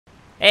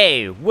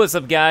Hey, what's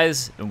up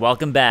guys, and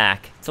welcome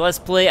back to Let's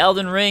Play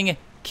Elden Ring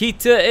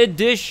Kita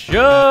Edition! I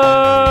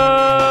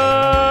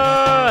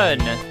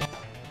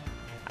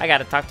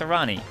gotta talk to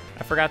Ranni.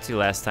 I forgot to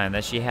last time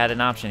that she had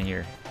an option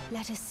here.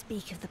 Let us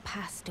speak of the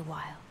past a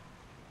while.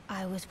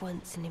 I was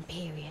once an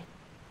Empyrean,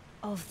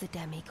 of the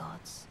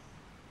demigods.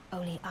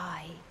 Only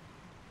I,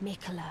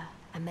 Miquella,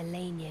 and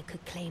Malenia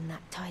could claim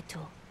that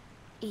title.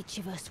 Each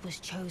of us was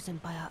chosen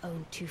by our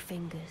own two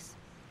fingers,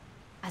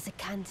 as a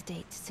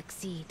candidate to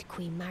succeed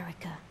Queen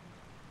Marika,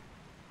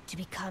 to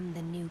become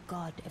the new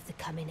god of the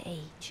coming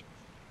age,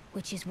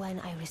 which is when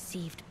I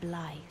received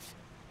Blythe,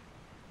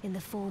 in the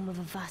form of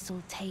a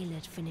vassal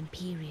tailored for an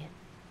Empyrean.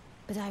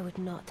 But I would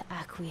not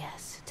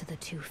acquiesce to the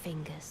two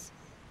fingers.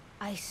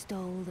 I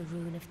stole the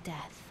rune of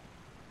death,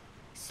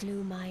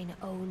 slew mine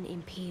own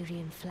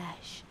Empyrean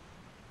flesh,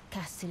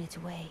 casting it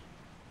away.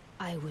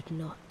 I would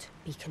not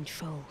be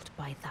controlled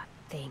by that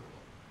thing.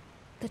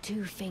 The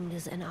two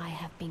fingers and I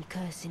have been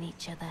cursing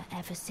each other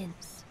ever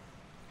since,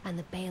 and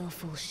the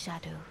baleful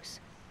shadows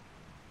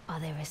are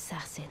their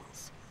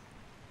assassins.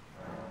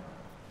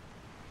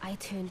 I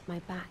turned my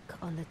back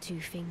on the two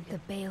fingers. The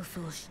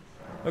baleful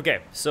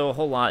Okay, so a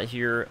whole lot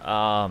here.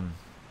 I'm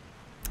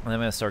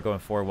gonna start going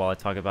forward while I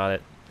talk about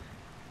it.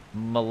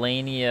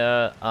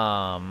 Malenia,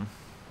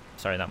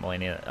 sorry, not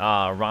Malenia.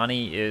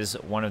 Ranni is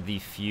one of the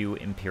few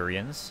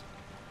Empyreans,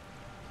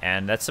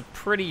 and that's a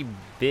pretty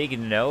big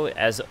note,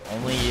 as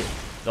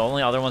the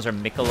only other ones are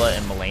Miquella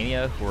and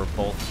Malenia, who were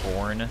both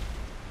born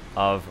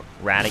of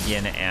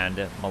Radigan and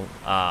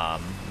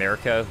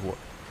Marika,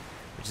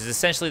 which is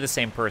essentially the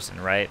same person,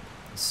 right?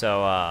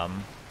 So,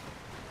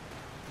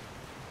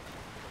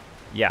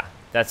 yeah,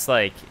 that's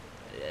like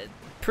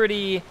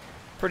pretty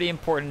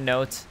important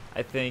note,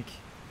 I think,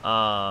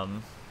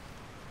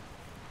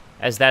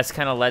 as that's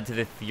kind of led to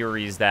the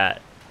theories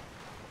that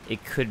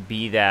it could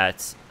be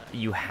that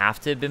you have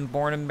to have been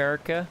born in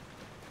Marika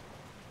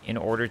in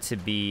order to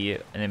be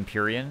an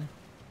Empyrean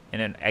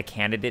and a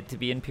candidate to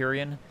be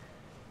Empyrean.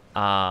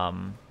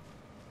 Well,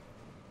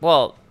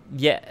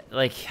 yeah,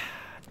 like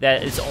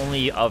that is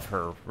only of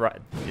her,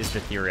 is the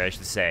theory, I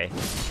should say,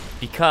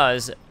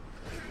 because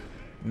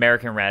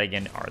Marika and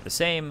Radigan are the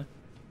same,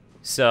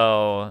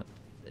 so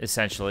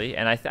essentially,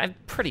 and I'm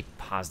pretty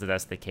positive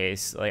that's the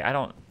case. Like,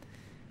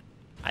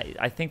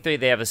 I think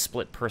they have a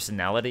split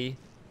personality,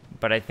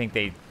 but I don't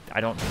think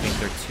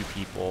they're two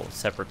people,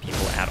 separate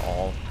people at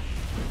all.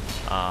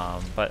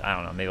 But I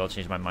don't know, maybe I'll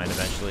change my mind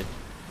eventually.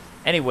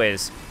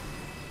 Anyways,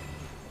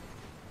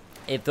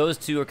 if those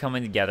two are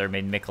coming together,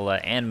 made Miquella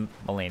and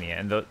Malenia,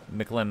 and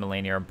Miquella and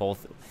Malenia are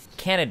both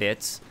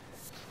candidates,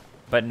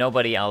 but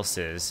nobody else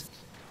is,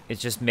 it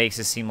just makes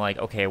it seem like,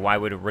 okay, why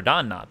would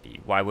Radahn not be?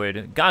 Why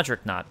would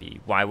Godric not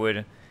be? Why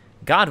would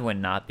Godwyn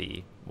not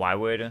be? Why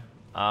would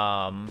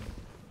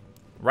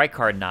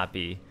Rykard not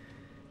be?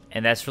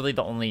 And that's really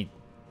the only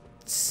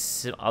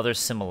other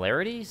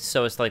similarity.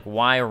 So it's like,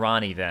 why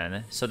Ranni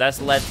then? So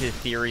that's led to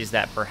theories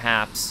that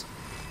perhaps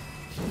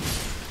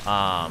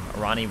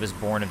Ranni was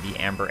born of the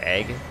amber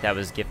egg that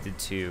was gifted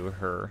to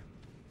her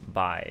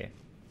by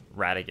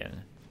Radigan,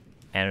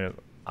 and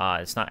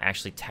it's not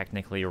actually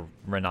technically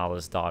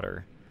Renala's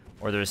daughter,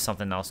 or there's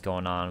something else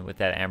going on with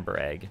that amber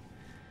egg.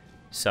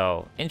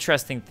 So,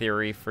 interesting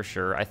theory for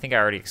sure. I think I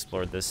already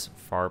explored this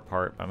far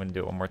part, but I'm going to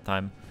do it one more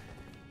time.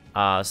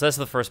 So that's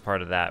the first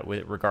part of that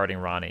regarding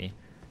Ranni.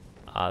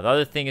 The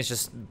other thing is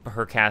just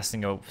her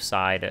casting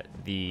aside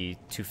the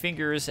two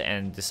fingers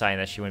and deciding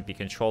that she wouldn't be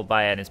controlled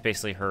by it, and it's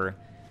basically her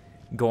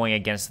going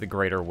against the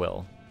greater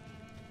will.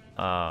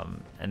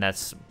 And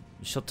that's,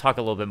 she'll talk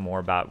a little bit more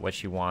about what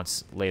she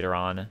wants later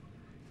on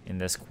in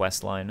this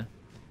quest line.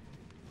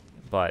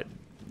 But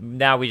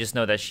now we just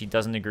know that she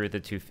doesn't agree with the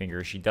two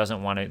fingers. She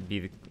doesn't want to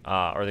be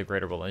or the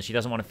greater will, and she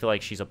doesn't want to feel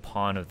like she's a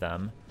pawn of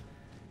them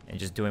and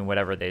just doing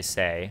whatever they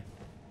say.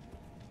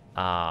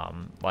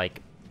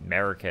 Like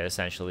Marika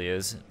essentially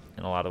is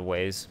in a lot of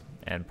ways,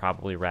 and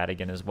probably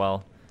Radigan as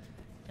well.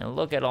 And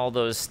look at all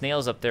those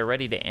snails up there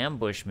ready to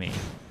ambush me.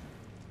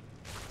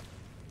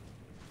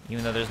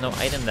 Even though there's no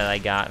item that I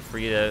got for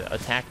you to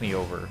attack me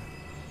over.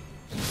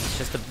 It's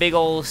just a big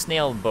old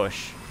snail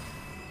bush.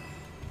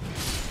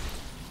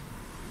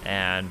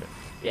 And,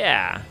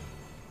 yeah.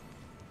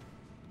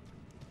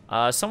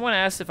 Someone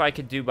asked if I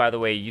could do, by the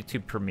way,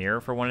 YouTube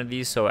premiere for one of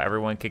these, so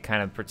everyone could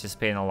kind of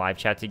participate in a live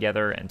chat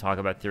together and talk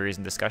about theories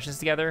and discussions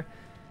together.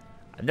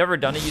 I've never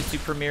done a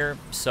YouTube premiere,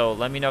 so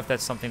let me know if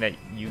that's something that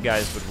you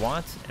guys would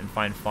want and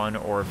find fun,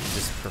 or if you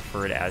just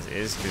prefer it as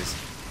is, because,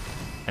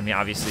 I mean,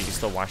 obviously you can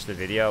still watch the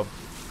video.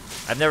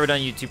 I've never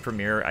done YouTube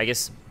premiere. I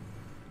guess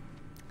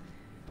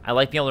I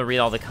like being able to read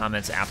all the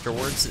comments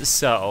afterwards,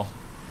 so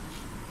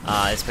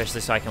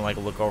especially so I can like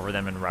look over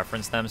them and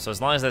reference them. So as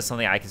long as that's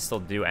something I can still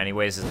do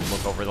anyways, is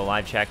look over the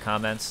live chat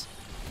comments,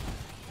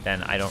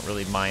 then I don't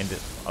really mind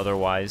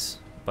otherwise.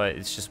 But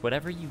it's just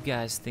whatever you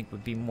guys think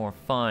would be more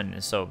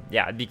fun. So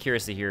yeah, I'd be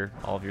curious to hear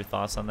all of your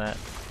thoughts on that.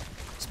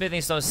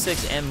 Smithing Stone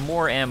 6 and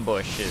more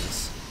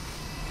ambushes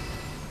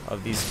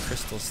of these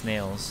crystal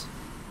snails.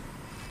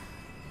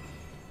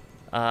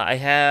 I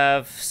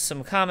have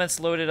some comments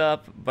loaded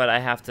up, but I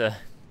have to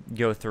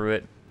go through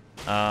it.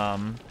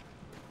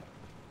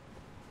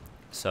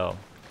 So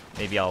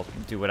maybe I'll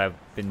do what I've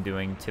been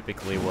doing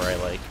typically, where I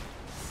like,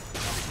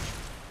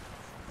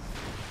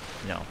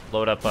 you know,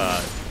 load up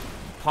a,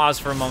 pause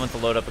for a moment to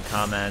load up a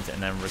comment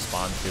and then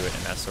respond to it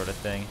and that sort of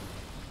thing.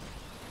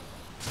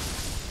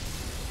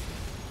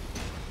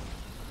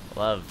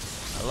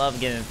 I love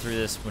getting through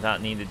this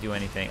without needing to do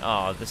anything.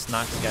 Oh, this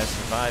Nox guy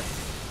survived.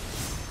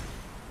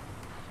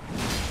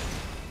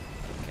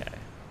 Okay.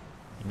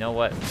 You know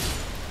what?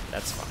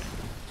 That's fine.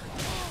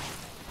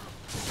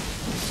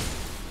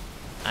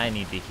 I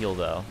need to heal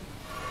though,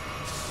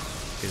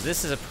 because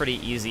this is a pretty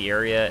easy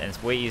area and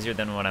it's way easier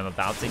than what I'm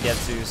about to get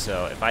to,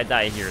 so if I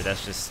die here,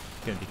 that's just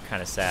gonna be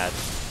kind of sad.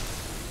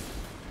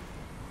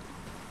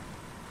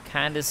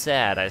 Kind of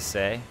sad, I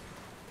say.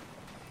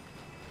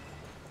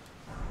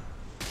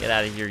 Get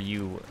out of here,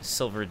 you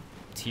silver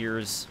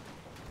tears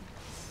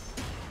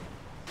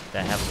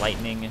that have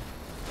lightning.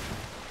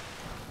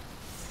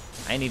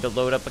 I need to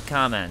load up a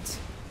comment,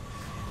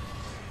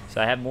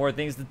 so I have more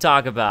things to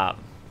talk about.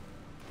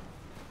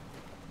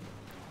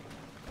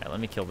 Alright, let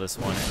me kill this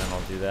one and then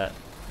I'll do that.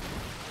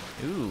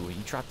 Ooh,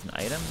 you dropped an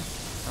item?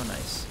 Oh,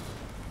 nice.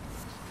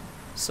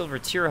 Silver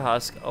tear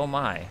husk, oh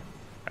my.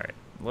 Alright,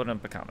 load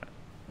up a comment.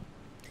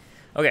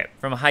 Okay,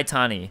 from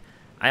Haitani.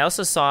 I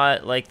also saw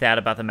it like that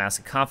about the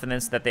Mask of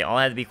Confidence, that they all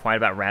had to be quiet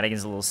about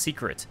Radigan's little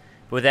secret.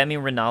 But would that mean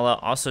Ranala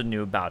also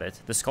knew about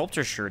it? The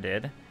sculptor sure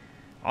did.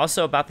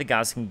 Also about the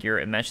Godskin gear,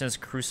 it mentions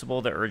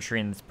Crucible, the Erdtree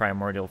in its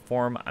primordial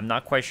form. I'm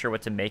not quite sure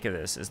what to make of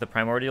this. Is the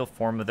primordial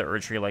form of the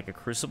Erdtree like a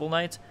Crucible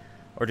Knight?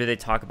 Or do they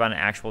talk about an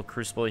actual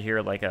Crucible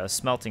here like a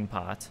smelting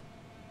pot?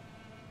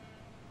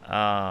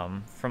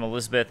 From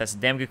Elizabeth, that's a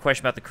damn good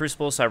question about the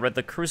Crucible. So I read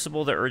the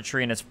Crucible, the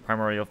Erdtree in its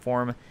primordial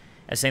form,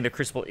 as saying the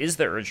Crucible is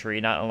the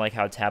Erdtree, not unlike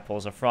how a tadpole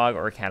is a frog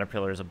or a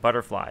caterpillar is a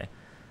butterfly.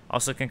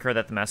 Also concur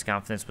that the Mask of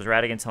Confidence was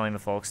Radigan telling the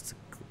folks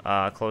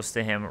close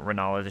to him,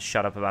 Ranala, to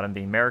shut up about him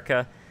being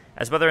America.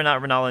 As whether or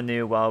not Ranala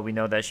knew, well, we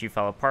know that she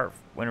fell apart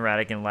when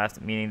Radigan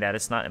left, meaning that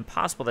it's not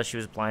impossible that she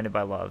was blinded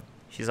by love.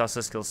 She's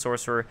also a skilled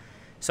sorcerer,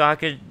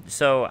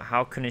 so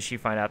how couldn't she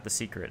find out the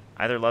secret?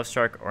 Either love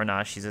struck or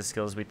not, she's as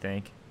skilled as we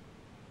think.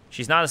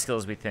 She's not as skilled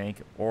as we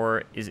think,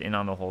 or is in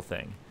on the whole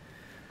thing.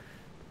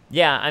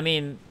 Yeah, I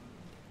mean,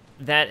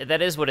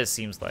 that is what it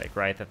seems like,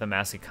 right? That the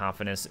Mask of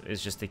Confidence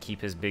is just to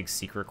keep his big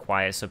secret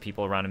quiet so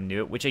people around him knew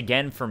it, which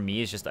again, for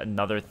me, is just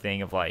another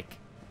thing of like,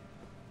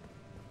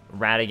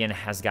 Radigan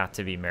has got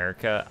to be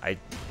America.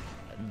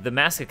 The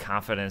Mask of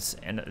Confidence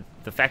and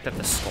the fact that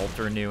the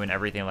sculptor knew and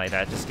everything like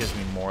that just gives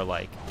me more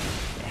like,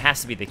 it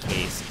has to be the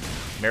case.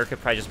 America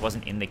probably just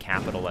wasn't in the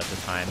capital at the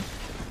time.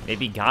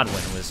 Maybe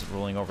Godwin was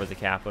ruling over the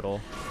capital,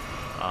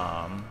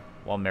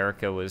 while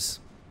America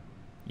was,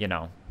 you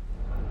know,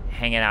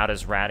 hanging out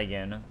as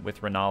Radigan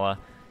with Ranala.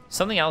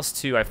 Something else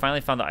too, I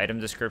finally found the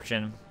item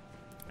description.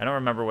 I don't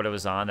remember what it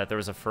was on, that there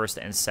was a first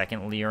and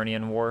second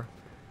Liurnian war,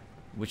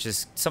 which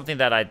is something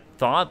that I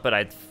thought, but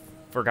I'd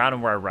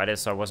forgotten where I read it,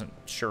 so I wasn't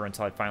sure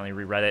until I finally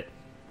reread it.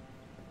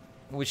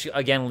 Which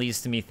again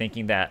leads to me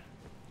thinking that,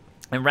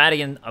 and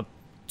Radigan,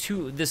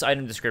 to this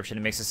item description,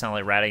 it makes it sound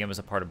like Radigan was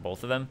a part of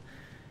both of them,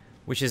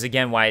 which is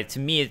again why, to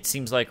me, it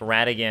seems like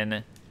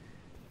Radigan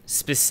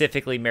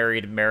specifically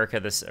married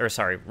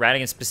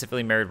Radigan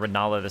specifically married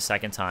Ranala the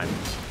second time,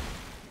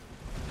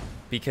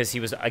 because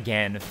he was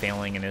again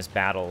failing in his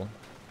battle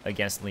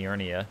against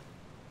Liurnia.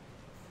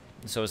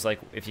 So it's like,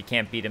 if you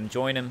can't beat him,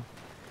 join him.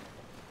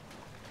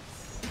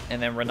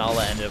 And then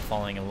Ranala ended up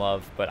falling in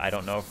love, but I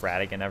don't know if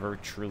Radigan ever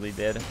truly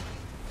did.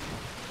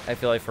 I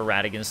feel like for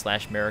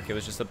Radigan / Merrick, it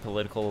was just a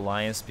political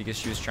alliance because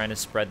she was trying to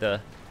spread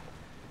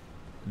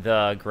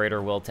the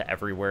greater will to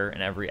everywhere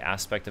and every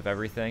aspect of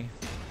everything.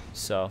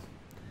 So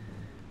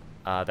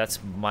that's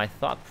my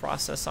thought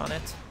process on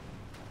it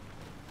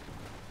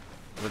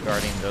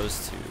regarding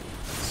those two.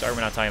 Sorry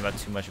we're not talking about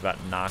too much about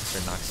Nox or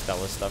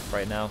Noxtella stuff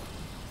right now,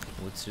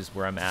 which is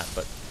where I'm at,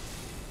 but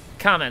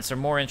comments are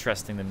more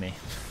interesting than me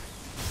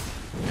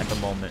at the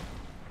moment.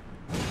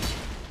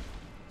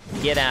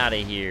 Get out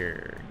of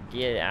here.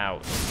 Get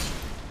out.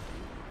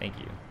 Thank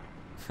you.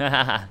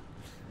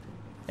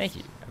 Thank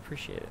you. I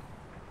appreciate it.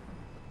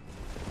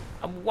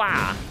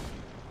 Wah.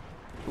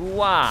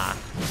 Wah.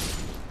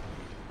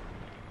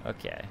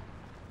 Okay.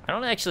 I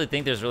don't actually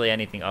think there's really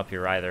anything up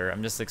here either.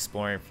 I'm just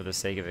exploring for the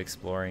sake of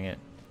exploring it.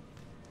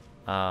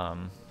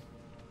 Well,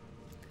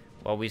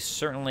 we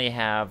certainly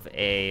have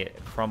a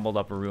crumbled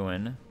up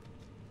ruin.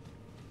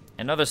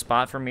 Another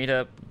spot for me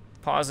to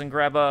pause and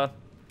grab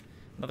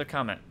another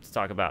comment to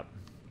talk about.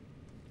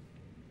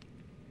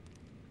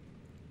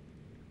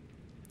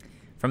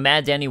 From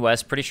Mad Danny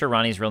West, pretty sure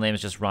Ranni's real name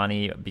is just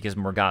Ranni because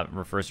Morgott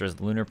refers to her as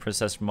Lunar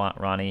Princess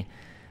Ranni.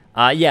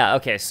 Yeah,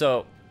 okay,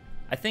 so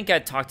I think I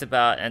talked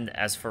about, and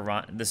as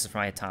for this is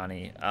from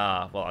Haitani,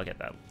 well, I'll get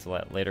that to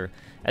that later.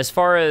 As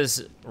far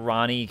as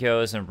Ranni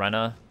goes and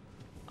Renna,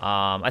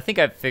 I think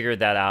I figured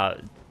that out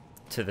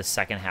to the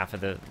second half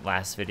of the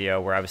last video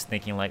where I was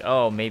thinking like,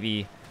 oh,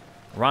 maybe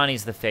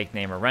Ranni's the fake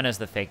name, or Renna's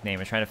the fake name.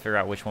 I'm trying to figure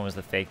out which one was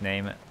the fake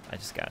name. I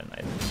just got an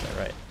item. Is that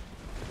right?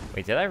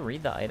 Wait, did I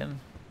read the item?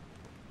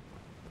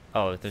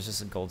 Oh, there's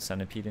just a gold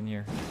centipede in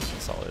here.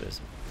 That's all it is.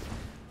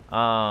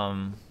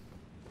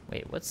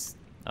 Wait, what's...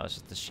 Oh, it's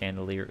just the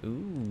chandelier.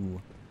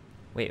 Ooh.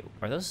 Wait,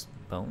 are those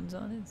bones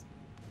on it?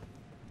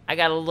 I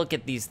gotta look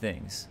at these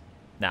things.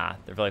 Nah,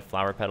 they're like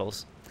flower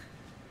petals.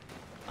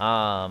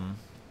 Yeah,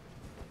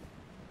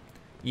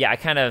 I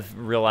kind of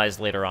realized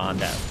later on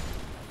that,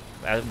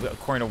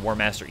 according to War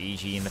Master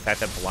EG, and the fact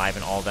that Blythe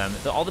and all them,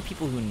 all the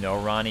people who know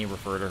Ranni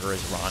refer to her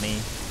as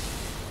Ranni,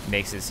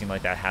 makes it seem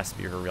like that has to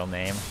be her real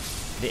name.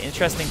 The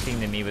interesting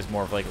thing to me was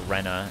more of like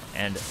Renna,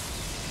 and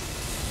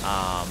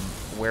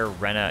where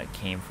Renna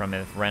came from,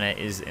 if Renna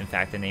is in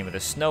fact the name of the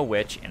Snow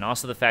Witch, and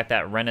also the fact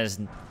that Renna's,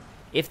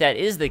 if that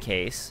is the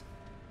case,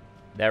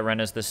 that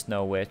Renna's the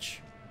Snow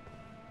Witch,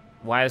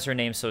 why is her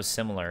name so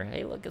similar?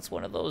 Hey, look, it's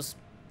one of those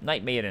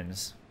Night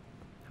Maidens.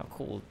 How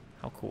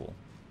cool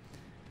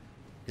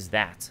is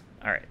that?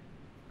 All right.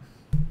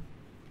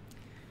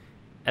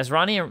 As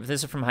Ranni,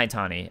 this is from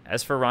Haitani.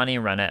 As for Ranni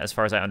and Renna, as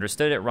far as I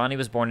understood it, Ranni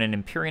was born in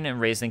Empyrean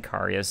and raised in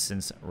Caria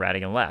since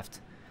Radigan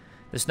left.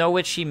 The Snow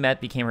Witch she met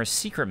became her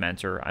secret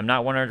mentor. I'm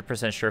not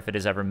 100% sure if it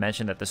is ever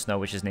mentioned that the Snow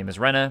Witch's name is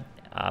Renna,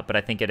 but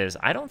I think it is.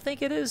 I don't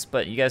think it is,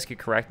 but you guys could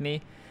correct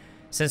me.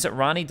 Since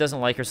Ranni doesn't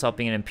like herself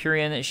being an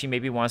Empyrean, she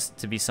maybe wants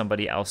to be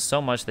somebody else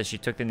so much that she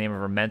took the name of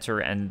her mentor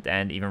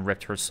and even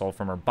ripped her soul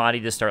from her body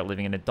to start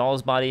living in a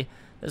doll's body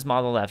that's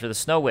modeled after the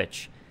Snow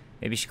Witch.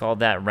 Maybe she called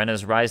that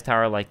Renna's Rise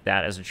Tower like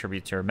that as a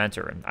tribute to her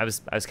mentor. And I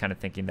was kind of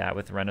thinking that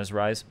with Renna's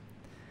Rise.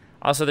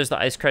 Also, there's the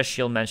Ice Crest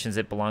shield mentions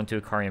it belonged to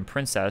a Carian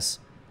princess.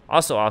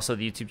 Also,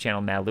 the YouTube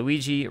channel Mad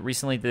Luigi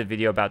recently did a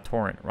video about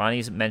Torrent.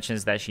 Ranni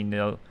mentions that she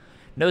knows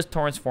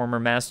Torrent's former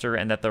master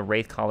and that the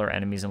Wraith Caller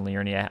enemies in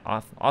Liurnia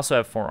also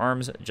have 4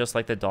 arms, just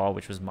like the doll,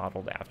 which was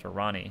modeled after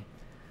Ranni.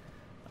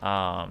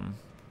 For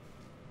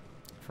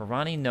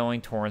Ranni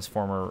knowing Torrent's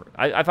former...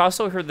 I've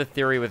also heard the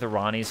theory with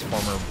Ranni's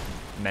former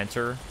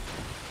mentor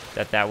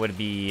that would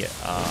be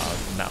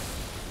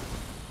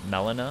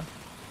Melina.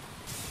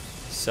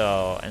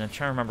 So, and I'm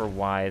trying to remember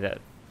why that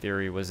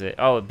theory was it.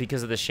 Oh,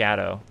 because of the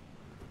shadow.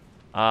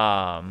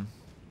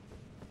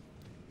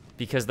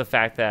 Because the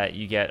fact that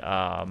you get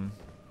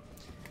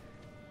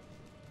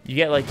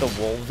like the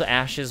wolves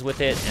ashes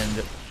with it,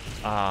 and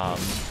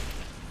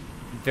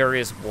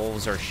various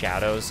wolves are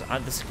shadows.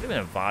 This could have been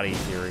a body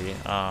theory,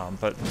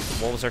 but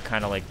wolves are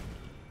kind of like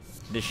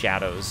the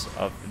shadows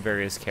of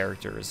various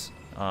characters.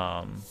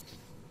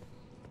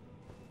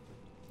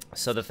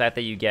 So the fact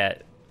that you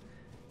get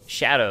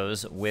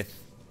shadows with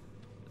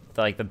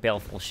like the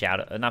baleful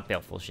shadow, not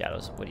baleful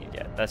shadows. What do you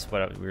get? That's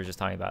what we were just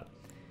talking about.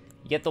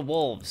 You get the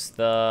wolves,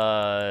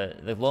 the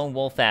lone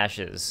wolf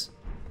ashes.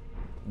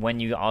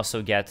 When you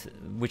also get,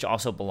 which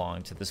also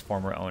belong to this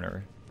former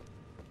owner.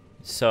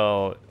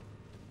 So,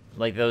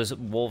 like, those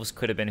wolves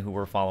could have been who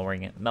were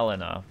following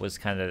Melina, was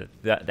kind of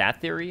that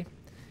theory.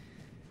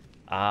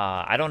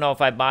 I don't know if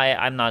I buy it.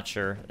 I'm not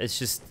sure. It's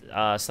just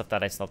stuff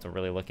that I still have to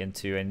really look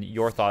into, and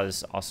your thought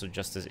is also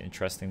just as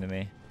interesting to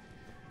me.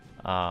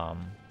 But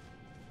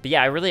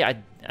yeah,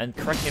 and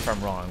correct me if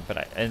I'm wrong,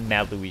 but and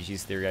Mad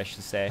Luigi's theory, I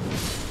should say.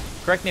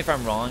 Correct me if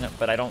I'm wrong,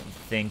 but I don't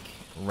think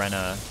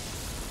Renna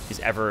is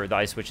ever, the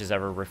Ice Witch is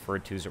ever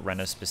referred to as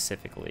Renna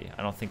specifically.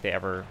 I don't think they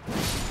ever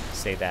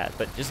say that.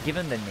 But just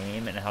given the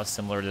name and how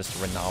similar it is to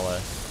Rennala,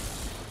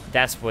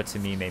 that's what to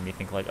me made me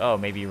think like, oh,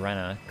 maybe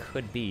Renna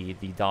could be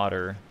the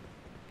daughter,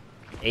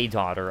 a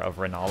daughter of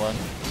Rennala.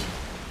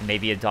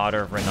 Maybe a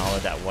daughter of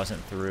Rennala that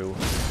wasn't through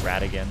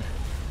Radigan.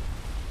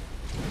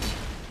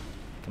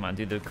 Come on,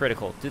 do the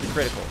critical. Do the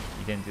critical.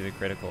 You didn't do the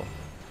critical.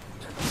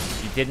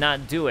 You did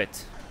not do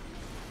it.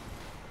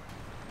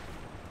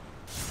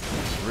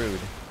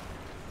 Rude.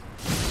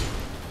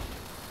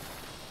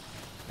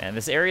 Man,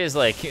 this area is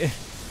like... I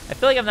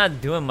feel like I'm not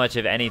doing much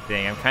of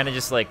anything. I'm kind of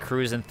just like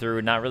cruising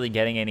through, not really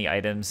getting any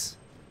items.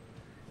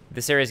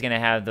 This area is going to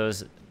have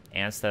those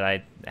ants that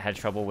I had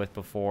trouble with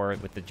before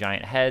with the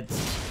giant heads.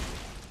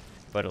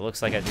 But it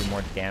looks like I do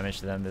more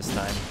damage to them this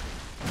time.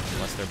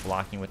 Unless they're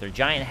blocking with their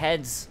giant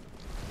heads.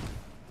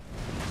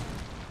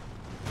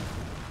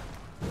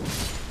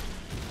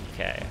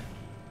 Okay.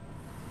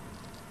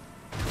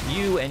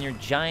 You and your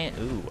giant...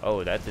 Ooh,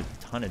 oh, that did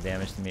a ton of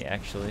damage to me,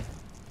 actually.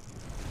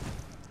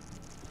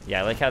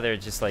 Yeah, I like how they're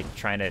just, like,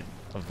 trying to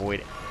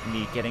avoid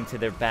me getting to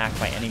their back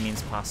by any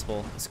means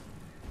possible. It's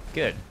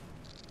good.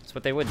 It's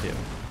what they would do.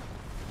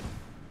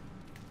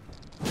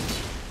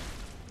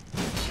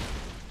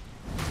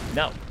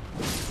 No.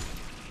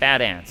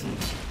 Bad ant.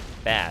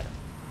 Bad.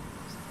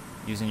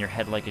 Using your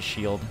head like a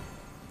shield.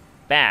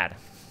 Bad.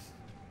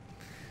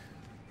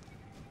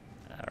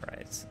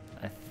 Alright.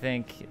 I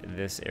think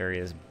this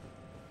area is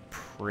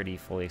pretty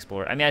fully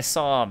explored. I mean, I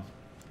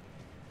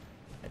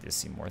just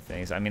see more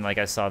things. I mean, like,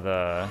 I saw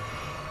the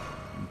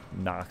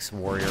Nox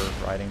warrior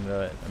riding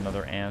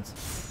another ant.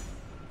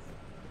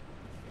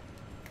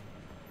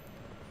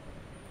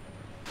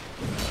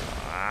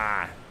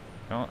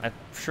 I I'm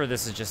sure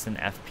this is just an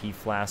FP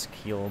flask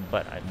heal,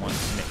 but I want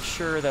to make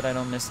sure that I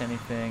don't miss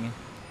anything.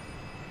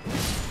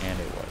 And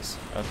it was.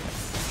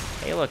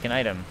 Okay. Hey, look, an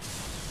item.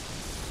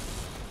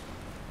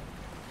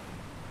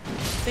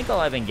 I think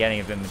all I've been getting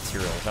have been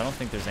materials. I don't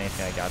think there's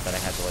anything I got that I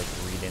had to, like,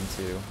 read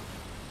into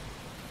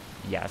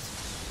yet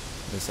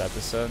this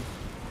episode.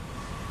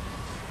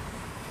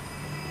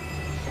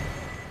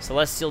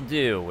 Celestial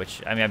Dew,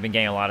 which, I mean, I've been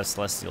getting a lot of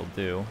Celestial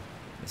Dew.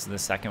 This is the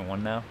second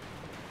one now.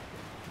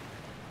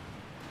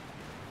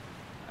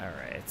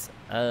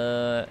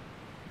 Alright.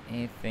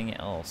 Anything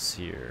else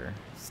here?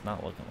 It's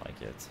not looking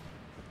like it.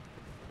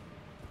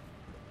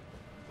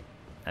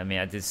 I mean,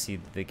 I did see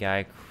the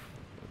guy,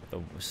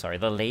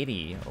 the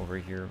lady over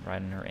here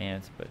riding her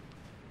aunt, but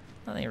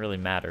nothing really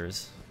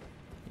matters.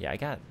 Yeah, I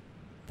got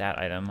that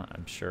item,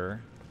 I'm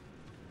sure.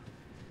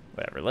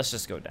 Whatever, let's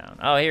just go down.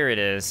 Oh, here it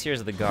is.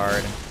 Here's the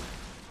guard.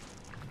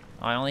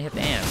 Oh, I only hit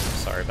the ant.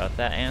 Sorry about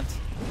that, ant.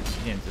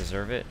 You didn't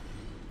deserve it.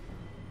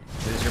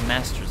 It was your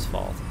master's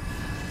fault.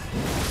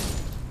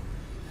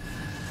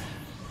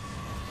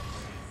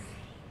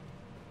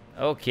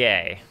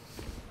 Okay.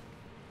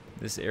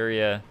 This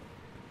area,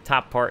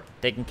 top part,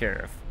 taken care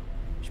of.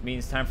 Which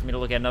means time for me to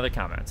look at another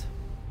comment.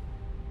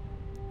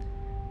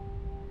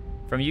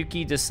 From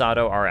Yuki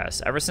Desato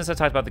RS. Ever since I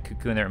talked about the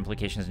cuckoo and their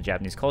implications in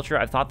Japanese culture,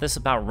 I've thought this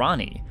about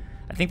Ranni.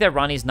 I think that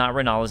Ranni's not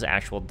Renala's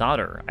actual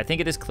daughter. I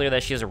think it is clear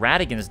that she is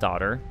Radagon's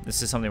daughter.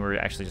 This is something we were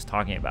actually just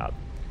talking about.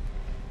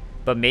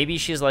 But maybe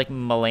she's like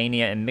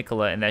Melania and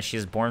Mikola in that she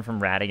is born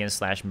from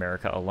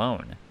Radagon/Marika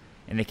alone.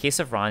 In the case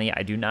of Ranni,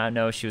 I do not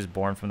know if she was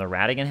born from the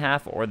Radagon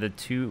half or the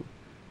two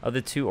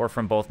or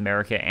from both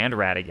Marika and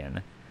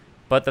Radagon.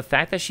 But the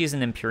fact that she's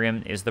an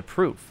Imperium is the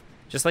proof.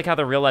 Just like how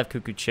the real-life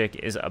cuckoo chick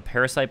is a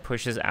parasite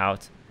pushes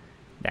out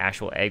the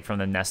actual egg from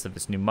the nest of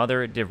its new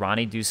mother, did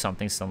Ranni do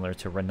something similar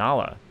to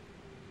Renala?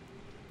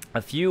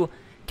 A few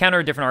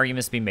counter different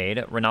arguments to be made.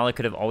 Renala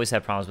could have always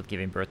had problems with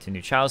giving birth to a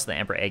new child, so the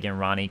Emperor Egg and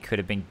Ranni could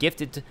have been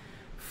gifted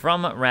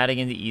from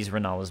Radagon to ease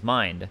Renala's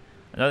mind.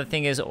 Another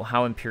thing is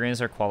how Imperiums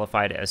are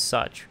qualified as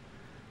such.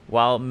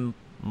 While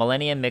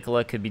Melania and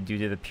Mikola could be due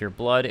to the pure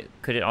blood,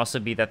 could it also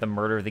be that the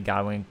murder of the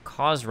Godwing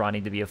caused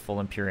Ranni to be a full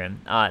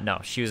Imperium? No,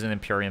 she was an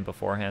Imperium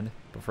beforehand,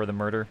 before the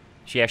murder.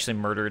 She actually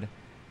murdered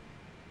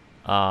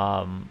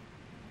the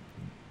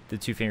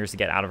Two Fingers to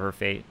get out of her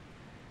fate.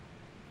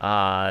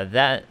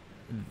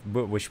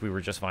 Which we were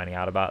just finding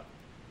out about.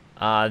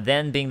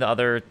 Then being the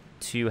other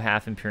two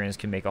half Imperiums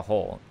can make a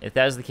whole. If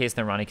that is the case,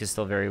 then Ranni could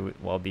still very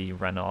well be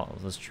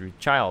Renala's true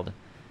child.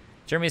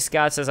 Jeremy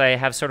Scott says, I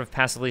have sort of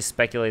passively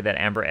speculated that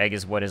Amber Egg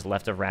is what is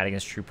left of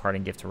Radagon's true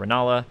parting gift to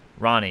Renala,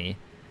 Ranni.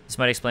 This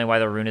might explain why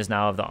the rune is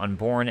now of the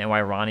unborn, and why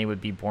Ranni would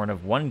be born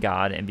of one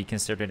god and be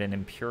considered an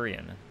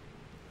Empyrean.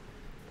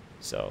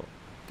 So,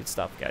 good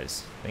stuff,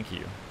 guys. Thank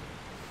you.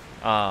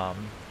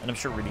 And I'm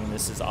sure reading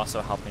this is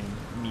also helping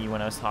me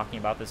when I was talking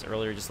about this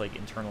earlier, just like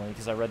internally,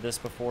 because I read this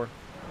before.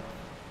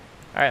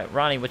 Alright,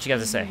 Ranni, what you got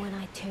to say? When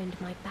I turned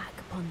my back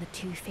upon the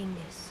Two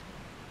Fingers,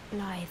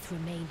 Blythe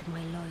remained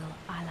my loyal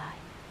ally.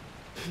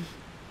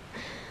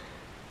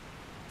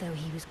 Though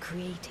he was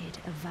created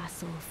a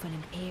vassal for an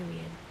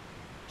Imperium,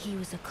 he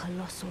was a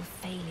colossal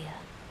failure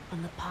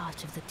on the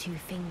part of the Two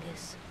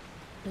Fingers,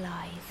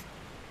 Blythe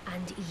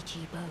and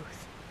E.G.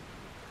 both.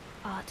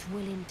 Art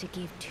willing to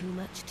give too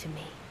much to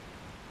me,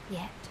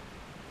 yet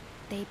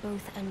they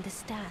both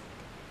understand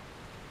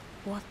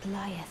what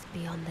lieth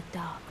beyond the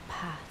dark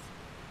path,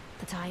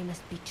 that I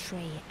must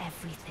betray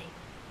everything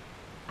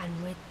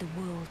and rid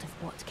the world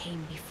of what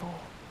came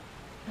before.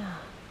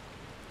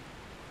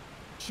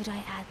 Should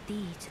I add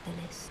thee to the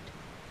list?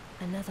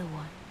 Another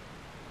one.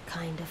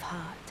 Kind of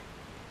heart.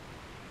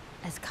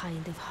 As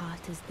kind of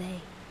heart as they.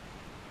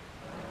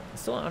 I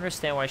still don't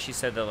understand why she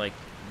said that, like,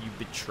 you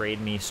betrayed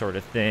me sort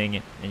of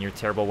thing, and you're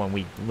terrible when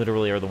we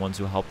literally are the ones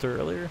who helped her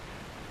earlier.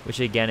 Which,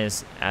 again,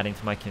 is adding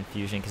to my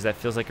confusion, because that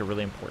feels like a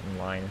really important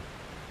line.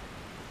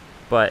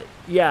 But,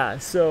 yeah,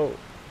 so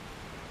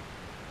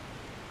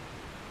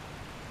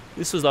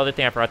this was the other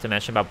thing I forgot to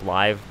mention about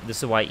Blythe. This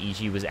is why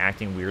E.G. was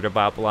acting weird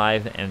about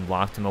Blythe and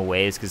locked him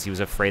away, is because he was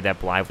afraid that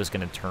Blythe was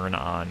going to turn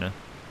on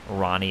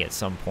Ranni at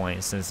some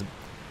point, since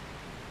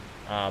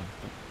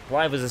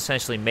Blythe was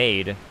essentially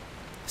made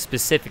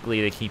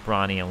specifically to keep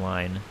Ranni in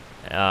line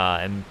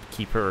and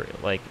keep her,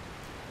 like,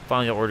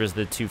 following the orders of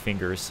the Two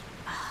Fingers.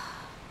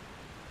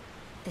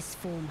 This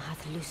form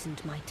hath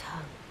loosened my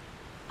tongue.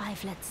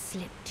 I've let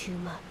slip too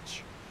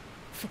much.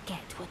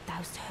 Forget what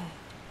thou'st heard.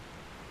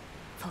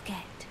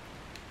 Forget.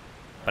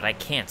 But I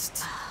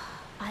can't.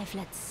 I've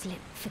let slip.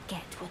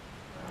 Forget what.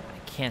 I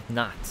can't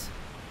not.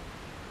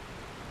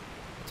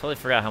 I totally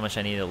forgot how much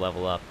I need to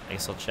level up. I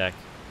guess I'll check.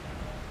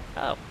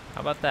 Oh,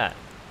 how about that?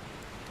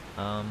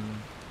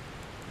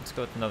 Let's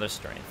go with another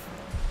strength.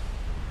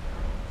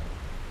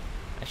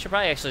 I should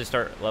probably actually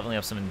start leveling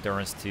up some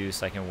endurance too,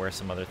 so I can wear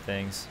some other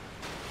things.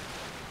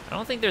 I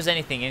don't think there's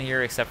anything in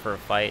here except for a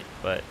fight,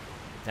 but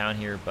down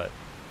here. But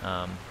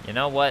you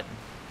know what?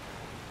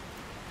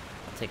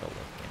 I'll take a look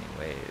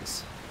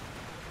anyways.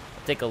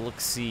 Take a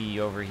look-see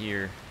over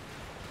here.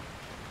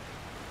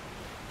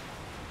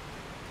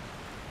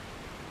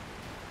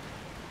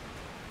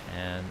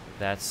 And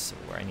that's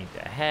where I need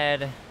to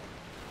head.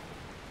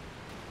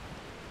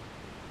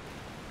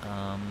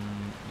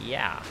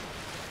 Yeah.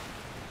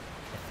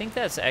 I think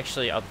that's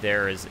actually up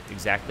there is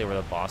exactly where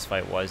the boss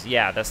fight was.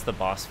 Yeah, that's the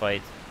boss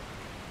fight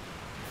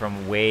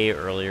from way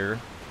earlier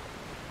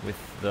with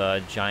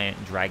the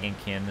giant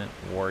dragonkin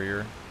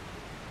warrior.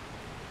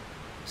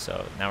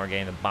 So now we're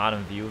getting the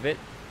bottom view of it.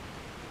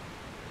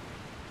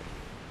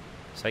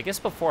 So I guess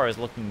before I was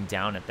looking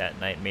down at that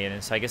Night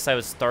Maiden. So I guess I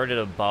was started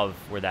above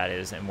where that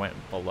is and went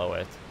below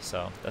it.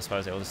 So that's why I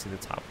was able to see the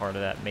top part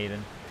of that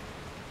maiden.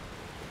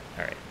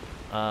 Alright.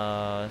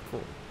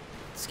 Cool.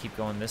 Let's keep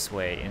going this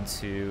way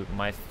into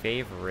my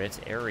favorite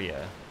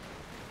area.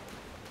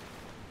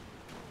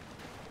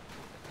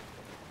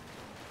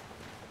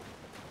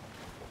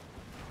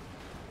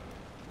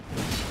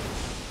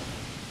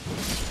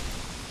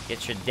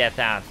 Get your death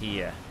out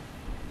here.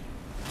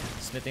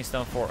 Smithing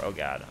Stone 4. Oh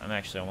god, I'm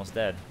actually almost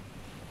dead.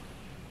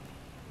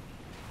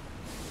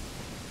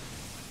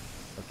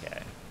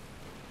 Okay.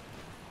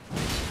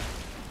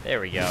 There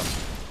we go.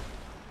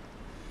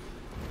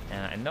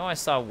 And I know I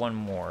saw one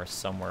more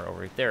somewhere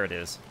over there. It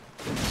is.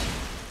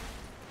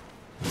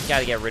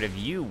 Gotta get rid of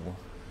you.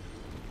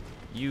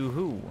 You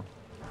who?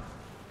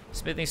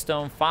 Smithing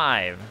Stone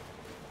 5.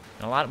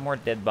 And a lot more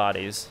dead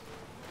bodies.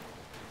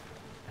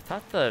 I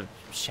thought the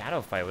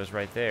shadow fight was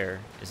right there.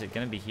 Is it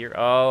gonna be here?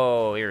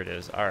 Oh, here it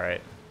is.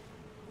 Alright.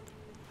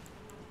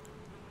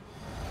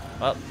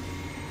 Well,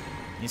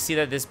 you see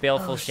that this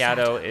baleful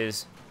shadow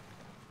is...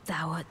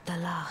 Thou art the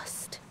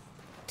last.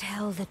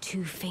 Tell the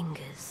two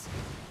fingers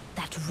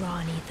that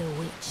Ranni the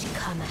witch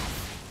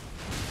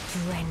cometh, to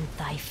rend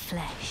thy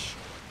flesh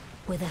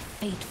with a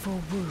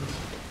fateful wound,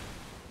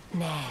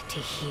 ne'er to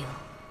heal.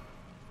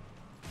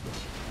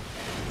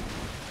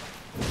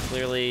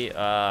 Clearly,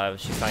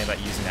 she's talking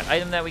about using that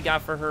item that we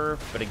got for her,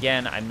 but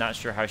again, I'm not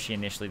sure how she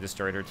initially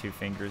destroyed her two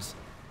fingers.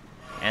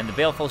 And the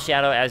baleful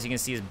shadow, as you can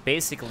see, is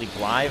basically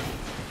Blythe.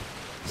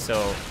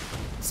 So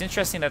it's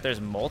interesting that there's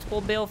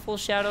multiple baleful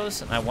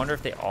shadows, and I wonder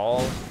if they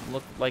all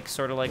look like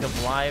sort of like a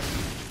Blythe.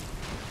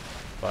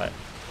 But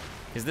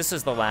because this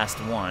is the last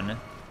one.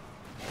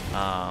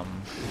 But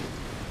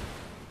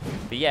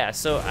yeah,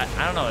 so I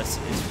don't know.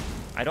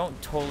 I don't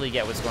totally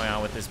get what's going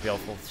on with this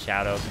baleful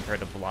shadow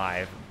compared to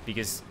Blythe,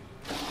 because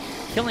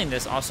killing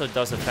this also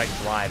does affect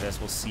Blythe, as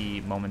we'll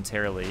see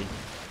momentarily.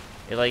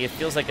 It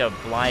feels like a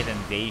Blythe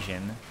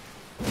invasion.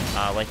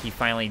 Like he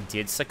finally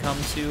did succumb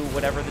to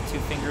whatever the two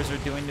fingers are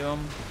doing to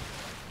him.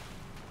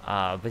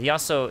 But he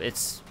also,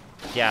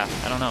 yeah,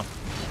 I don't know.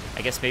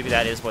 I guess maybe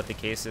that is what the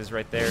case is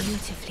right there.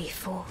 Beautifully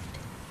fought.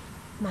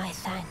 My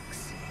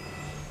thanks.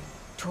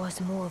 'Twas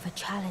more of a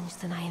challenge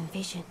than I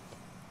envisioned.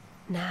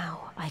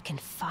 Now I can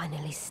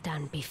finally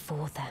stand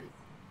before them.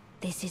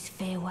 This is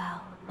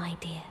farewell, my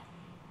dear.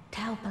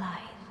 Tell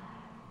Blythe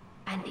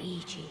and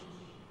E.G.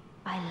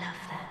 I love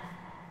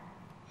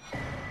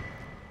them.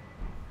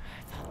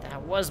 I thought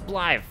that was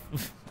Blythe.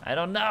 I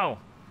don't know.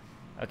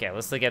 Okay,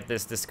 let's look at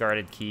this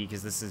discarded key,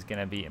 because this is going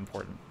to be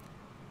important.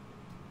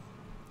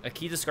 A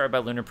key discarded by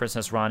Lunar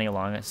Princess Ranni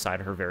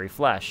alongside her very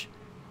flesh.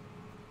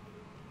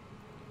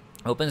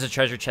 Opens a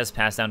treasure chest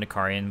passed down to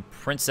Carian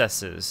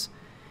princesses.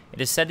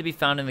 It is said to be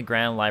found in the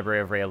Grand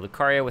Library of Rhea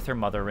Lucaria with her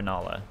mother,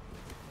 Renala.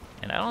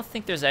 And I don't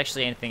think there's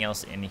actually anything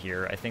else in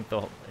here. I think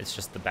it's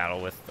just the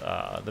battle with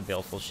the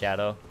Baleful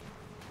Shadow,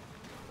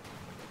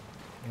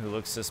 who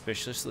looks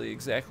suspiciously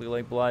exactly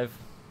like Blythe.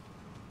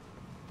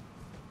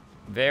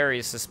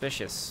 Very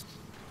suspicious.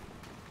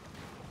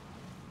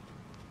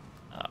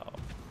 Oh,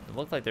 it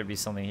looked like there'd be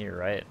something here,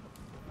 right?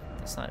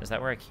 That's not. Is that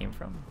where I came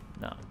from?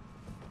 No.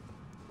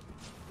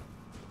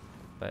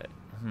 But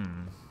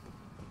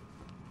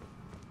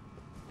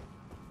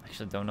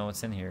actually don't know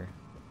what's in here.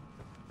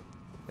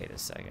 Wait a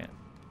second.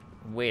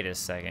 Wait a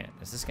second.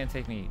 Is this gonna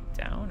take me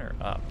down or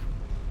up?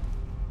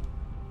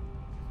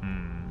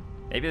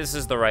 Maybe this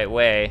is the right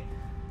way,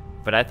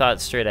 but I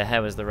thought straight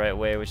ahead was the right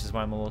way, which is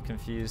why I'm a little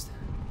confused.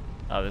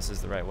 Oh, this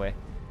is the right way.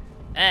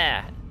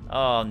 Ah!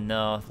 Oh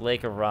no,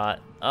 Lake of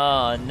Rot.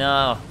 Oh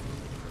no.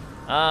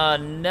 Oh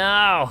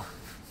no!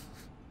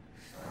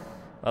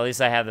 Well, at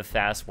least I have the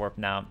fast warp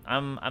now.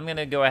 I'm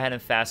gonna go ahead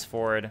and fast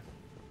forward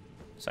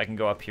so I can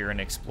go up here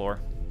and explore.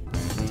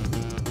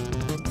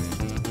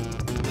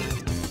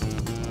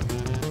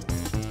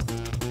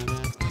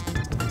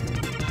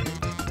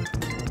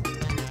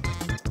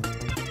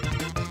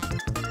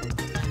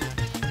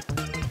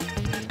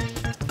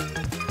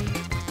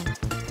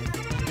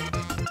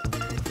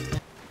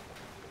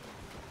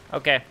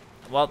 Okay,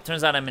 well, it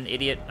turns out I'm an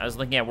idiot. I was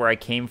looking at where I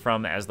came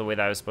from as the way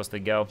that I was supposed to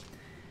go.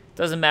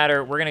 Doesn't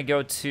matter. We're going to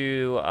go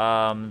to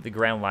the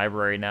Grand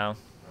Library now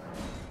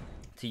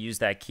to use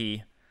that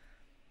key.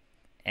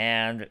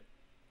 And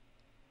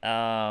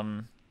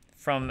from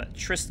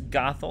Trist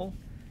Gothel,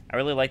 I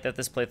really like that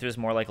this playthrough is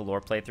more like a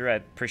lore playthrough. I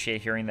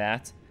appreciate hearing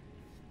that.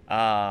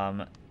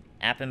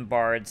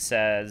 Appenbard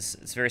says,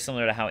 it's very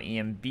similar to how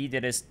EMB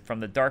did it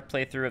from the Dark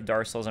playthrough of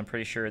Dark Souls. I'm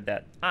pretty sure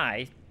that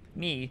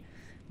me,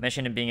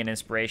 mentioned him being an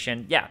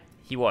inspiration. Yeah,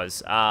 he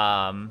was.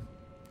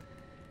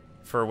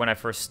 for when I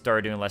first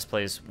started doing Let's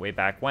Plays way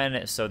back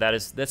when. So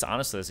that's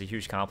honestly, that's a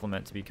huge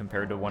compliment to be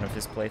compared to one of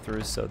his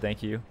playthroughs, so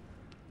thank you.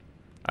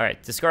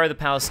 Alright, discard the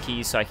palace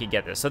key so I could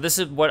get this. So this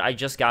is what I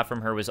just got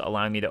from her, was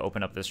allowing me to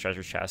open up this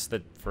treasure chest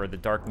for the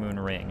Dark Moon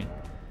Ring.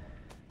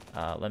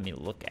 Let me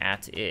look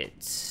at it.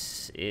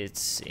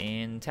 It's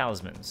in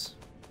Talismans.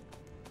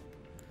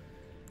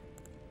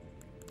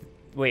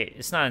 Wait,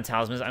 it's not in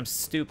Talismans. I'm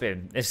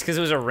stupid. It's because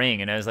it was a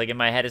ring, and I was like, in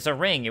my head, it's a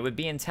ring. It would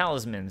be in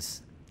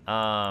Talismans.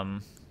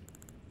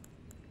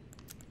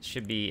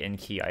 Should be in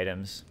key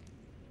items.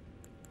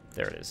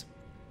 There it is.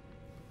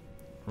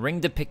 Ring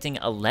depicting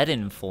a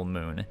leaden full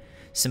moon.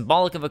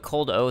 Symbolic of a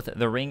cold oath,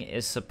 the ring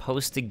is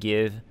supposed to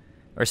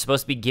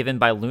be given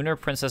by Lunar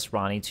Princess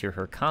Ranni to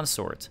her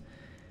consort.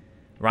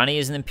 Ranni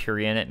is an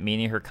Empyrean,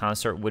 meaning her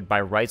consort would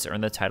by rights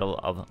earn the title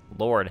of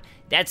Lord.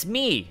 That's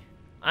me!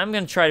 I'm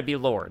gonna try to be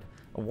Lord.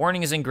 A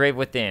warning is engraved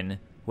within.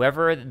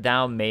 Whoever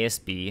thou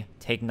mayest be,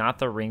 take not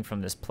the ring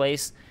from this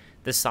place.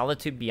 The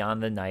solitude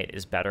beyond the night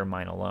is better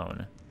mine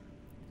alone.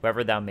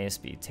 Whoever thou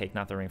mayest be, take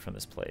not the ring from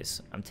this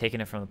place. I'm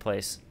taking it from the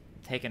place.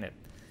 I'm taking it.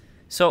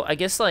 So I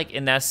guess, like,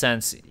 in that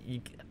sense,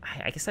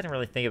 I guess I didn't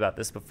really think about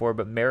this before,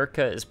 but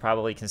Marika is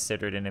probably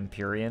considered an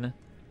Empyrean.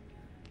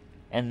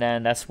 And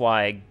then that's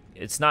why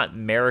it's not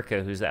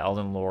Marika who's the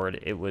Elden Lord,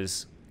 it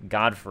was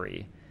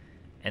Godfrey.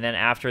 And then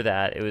after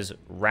that, it was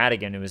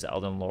Radagon who was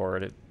Elden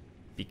Lord,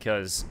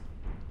 because,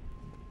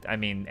 I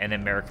mean, and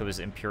then Marika was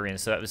Empyrean,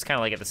 so it was kind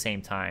of like at the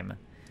same time.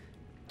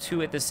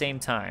 Two at the same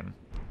time.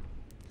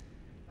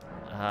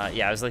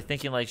 Yeah, I was like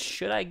thinking, like,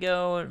 should I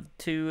go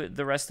to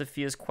the rest of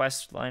Fia's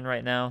quest line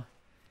right now?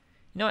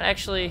 You know what,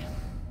 actually,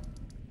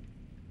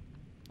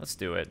 let's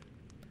do it.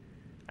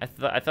 I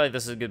feel like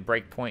this is a good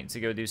break point to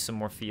go do some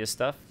more Fia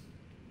stuff.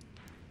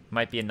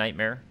 Might be a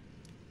nightmare,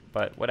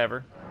 but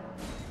whatever.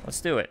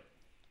 Let's do it.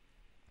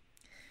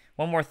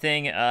 One more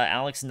thing,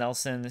 Alex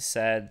Nelson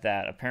said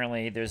that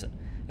apparently there's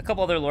a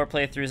couple other lore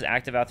playthroughs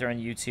active out there on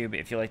YouTube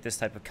if you like this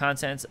type of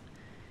content.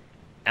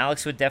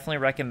 Alex would definitely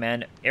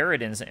recommend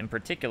Eridan's in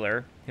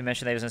particular, who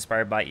mentioned that he was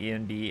inspired by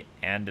Ian B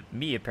and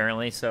me,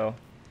 apparently. So,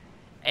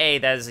 hey,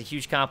 that is a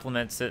huge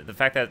compliment to the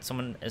fact that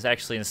someone is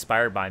actually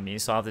inspired by me,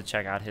 so I'll have to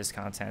check out his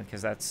content,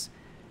 because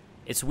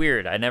it's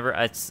weird.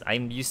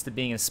 I'm used to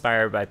being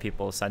inspired by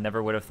people, so I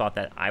never would have thought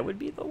that I would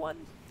be the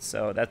one.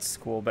 So that's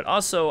cool. But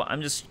also,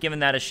 I'm just giving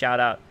that a shout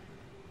out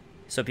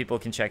so people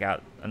can check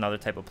out another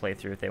type of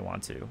playthrough if they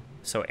want to.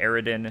 So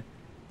Eridan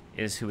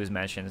is who was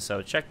mentioned.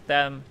 So check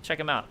them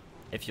out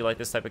if you like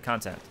this type of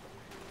content.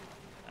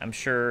 I'm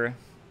sure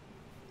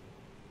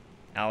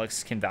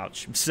Alex can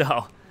vouch.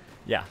 So,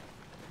 yeah.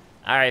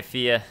 All right,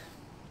 Fia.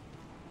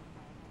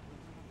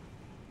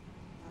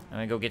 I'm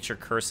gonna go get your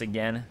curse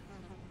again.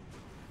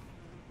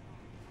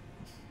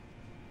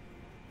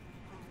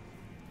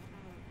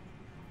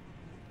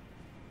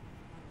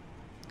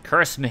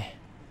 Curse me.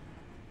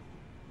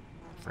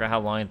 Forgot how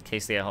long it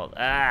takes to get hold.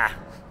 Ah!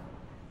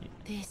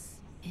 This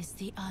is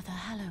the other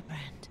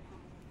Hallowbrand.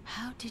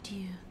 How did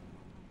you...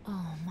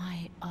 Oh,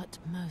 my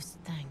utmost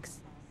thanks.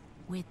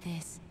 With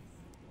this,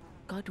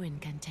 Godwyn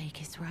can take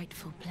his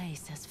rightful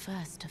place as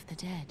first of the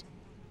dead,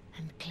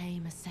 and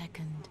claim a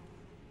second,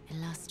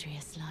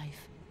 illustrious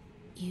life.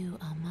 You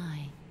are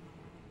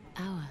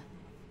our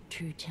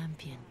true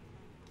champion.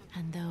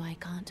 And though I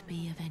can't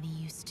be of any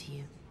use to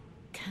you,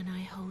 can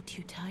I hold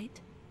you tight?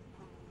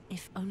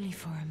 If only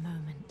for a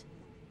moment.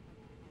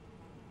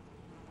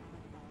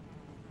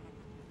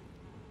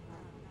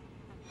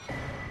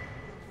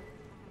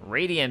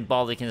 Radiant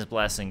Baldekin's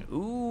Blessing.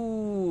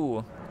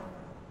 Ooh.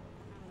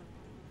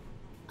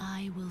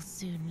 I will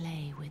soon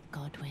lay with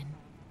Godwyn,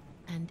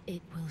 and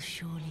it will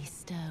surely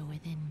stir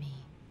within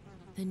me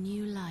the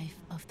new life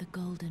of the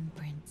Golden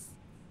Prince,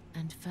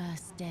 and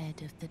first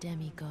dead of the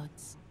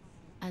demigods,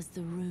 as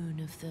the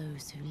rune of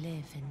those who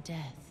live in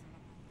death.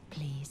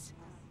 Please,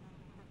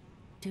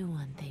 do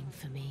one thing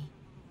for me.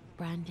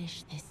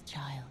 Brandish this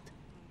child,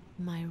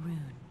 my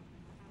rune,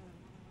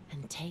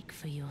 and take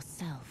for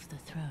yourself the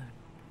throne.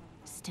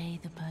 Stay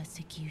the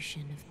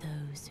persecution of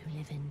those who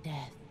live in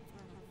death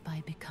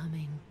by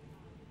becoming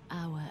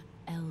our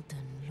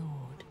Elden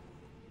Lord.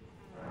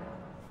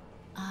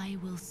 I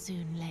will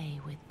soon lay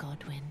with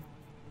Godwyn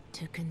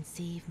to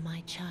conceive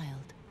my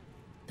child,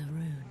 the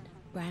rune.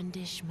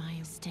 Brandish my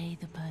stay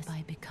the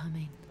by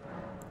becoming.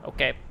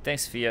 Okay,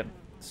 thanks, Fia.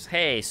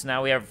 Hey, so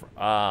now we have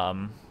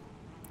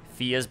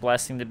Fia's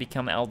blessing to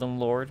become Elden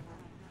Lord.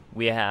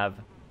 We have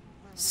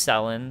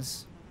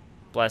Selen's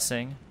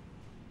blessing.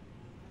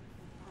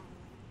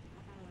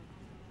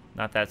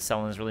 Not that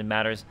Selen's really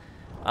matters.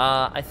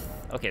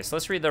 Okay, so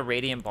let's read the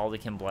Radiant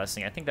Baldekin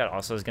blessing. I think that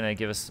also is gonna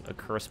give us a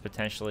curse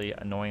potentially,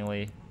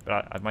 annoyingly,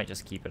 but I might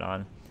just keep it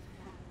on.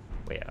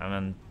 Wait, I'm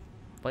on.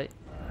 Wait,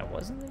 I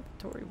was in the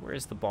inventory.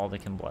 Where's the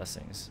Baldekin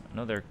blessings? I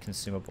know they're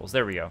consumables.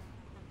 There we go.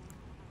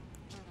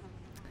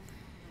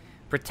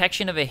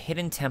 Protection of a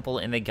hidden temple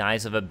in the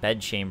guise of a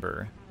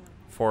bedchamber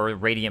for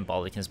Radiant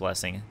Baldekin's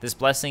blessing. This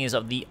blessing is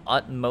of the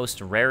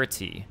utmost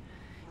rarity.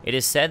 It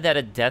is said that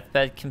a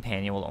deathbed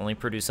companion will only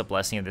produce a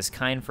blessing of this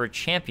kind for a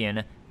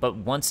champion but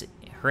once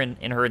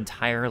in her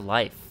entire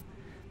life.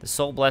 The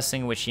soul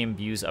blessing which she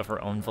imbues of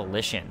her own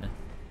volition.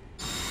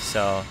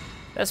 So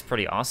that's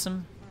pretty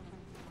awesome.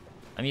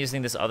 I'm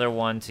using this other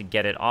one to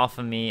get it off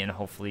of me and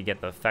hopefully get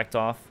the effect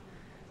off.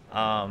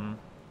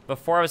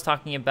 Before I was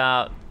talking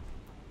about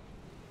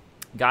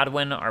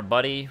Godwin, our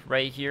buddy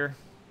right here.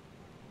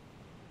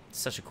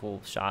 Such a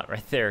cool shot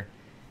right there.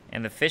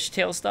 And the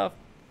fishtail stuff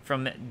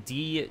from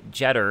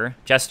Jester.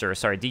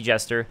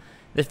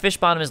 The fish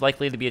bottom is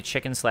likely to be a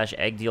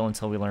chicken/egg deal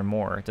until we learn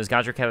more. Does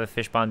Godric have a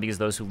fish bottom because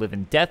those who live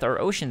in death are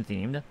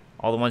ocean-themed?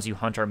 All the ones you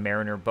hunt are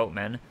mariner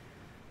boatmen.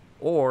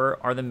 Or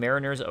are the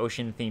mariners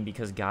ocean-themed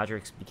because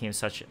Godric became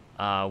such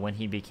when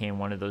he became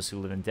one of those who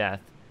live in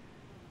death?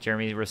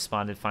 Jeremy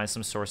responded, find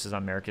some sources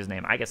on America's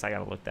name. I guess I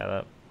gotta look that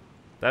up.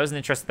 That was an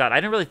interesting thought. I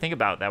didn't really think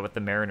about that with the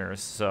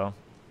mariners, so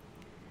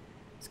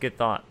it's a good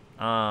thought.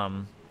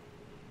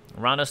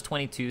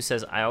 Rondos22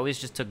 says, I always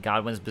just took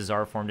Godwin's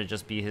bizarre form to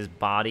just be his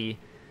body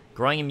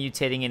growing and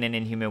mutating in an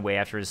inhuman way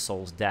after his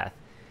soul's death.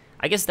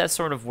 I guess that's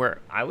sort of where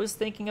I was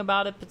thinking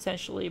about it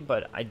potentially,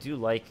 but I do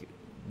like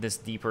this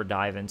deeper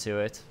dive into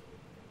it.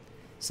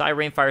 Cy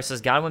Rainfire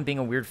says, Godwin being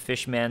a weird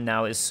fish man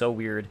now is so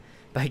weird,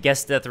 but I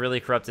guess death really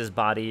corrupted his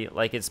body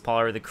like it's Paul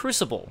or the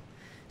Crucible,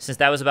 since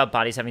that was about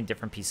bodies having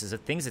different pieces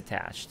of things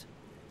attached.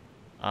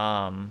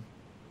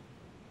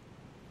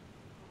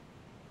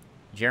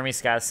 Jeremy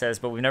Scott says,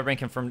 but we've never been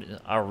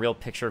confirmed a real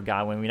picture of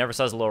Godwin. We never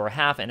saw his lower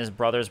half, and his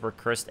brothers were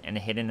cursed and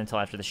hidden until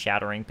after the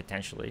shattering,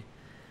 potentially.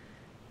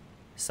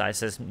 Sai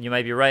says, you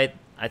might be right.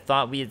 I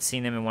thought we had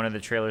seen him in one of the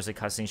trailers of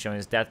cutscenes showing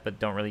his death, but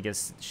don't really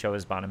show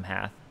his bottom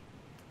half.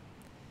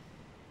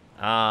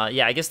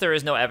 Yeah, I guess there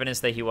is no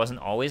evidence that he wasn't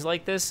always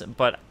like this,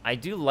 but I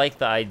do like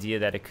the idea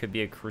that it could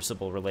be a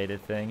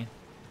Crucible-related thing.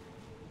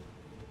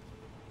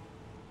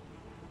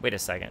 Wait a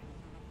second.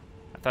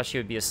 I thought she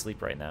would be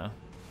asleep right now.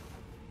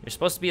 You're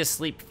supposed to be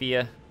asleep,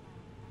 Fia.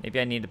 Maybe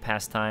I need to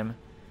pass time.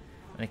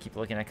 I'm going to keep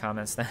looking at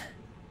comments then.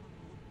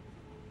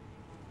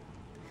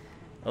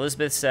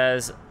 Elizabeth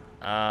says,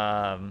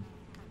 I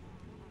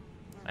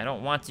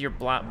don't want your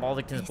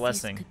Baldicton's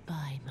blessing.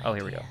 Goodbye, my oh,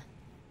 here we dear, go.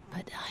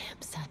 But I am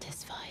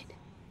satisfied.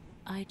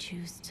 I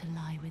choose to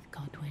lie with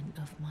Godwin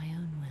of my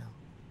own will.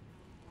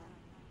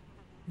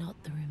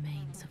 Not the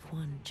remains of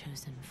one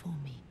chosen for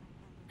me.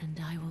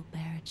 And I will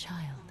bear a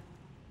child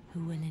who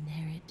will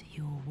inherit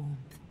your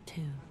warmth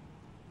too.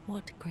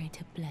 What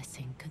greater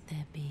blessing could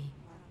there be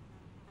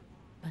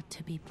but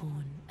to be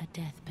born a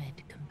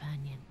deathbed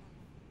companion?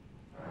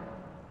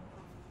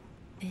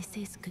 This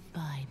is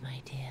goodbye,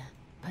 my dear,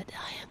 but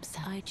I am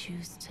sad. I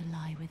choose to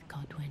lie with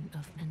Godwin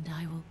of, and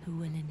I will who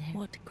will inherit.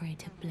 What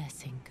greater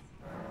blessing?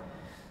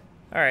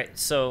 Alright,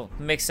 so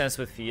makes sense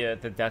with Fia,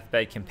 the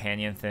deathbed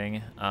companion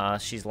thing.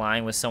 She's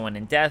lying with someone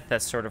in death,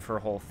 that's sort of her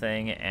whole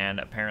thing, and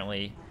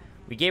apparently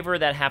we gave her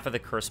that half of the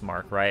curse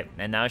mark, right?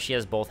 And now she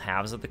has both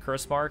halves of the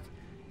curse mark.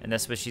 And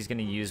that's what she's going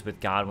to use with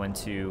Godwin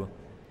to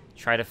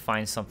try to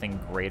find something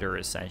greater,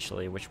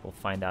 essentially, which we'll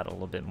find out a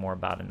little bit more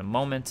about in a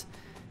moment.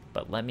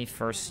 But let me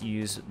first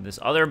use this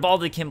other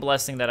Baldican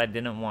blessing that I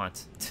didn't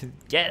want.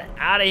 Get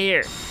out of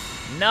here!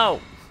 No!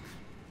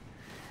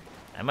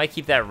 I might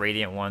keep that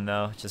Radiant one,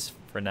 though, just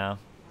for now.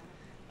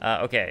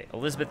 Okay,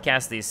 Elizabeth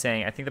Cassidy is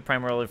saying, I think the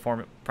primordial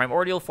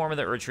form of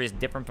the Erd Tree is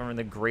different from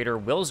the Greater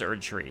Will's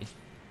Erd Tree.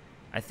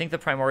 I think the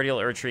primordial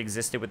Erd Tree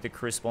existed with the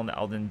Crucible and the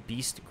Elden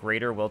Beast.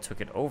 Greater Will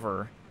took it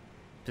over.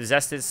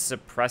 Possessed it,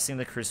 suppressing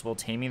the Crucible,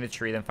 taming the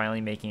tree, then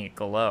finally making it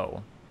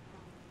glow.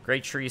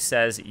 Great Tree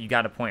says, you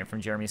got a point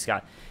from Jeremy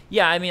Scott.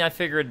 Yeah, I mean, I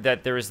figured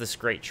that there was this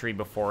Great Tree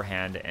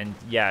beforehand, and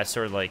yeah, it's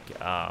sort of like,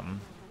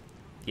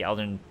 the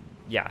Elden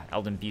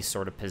Beast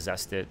sort of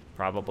possessed it,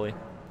 probably.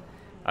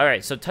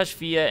 Alright, so touch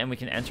Fia, and we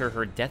can enter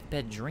her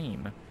Deathbed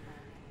Dream,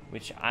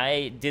 which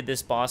I did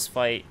this boss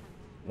fight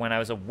when I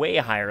was a way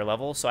higher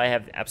level, so I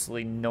have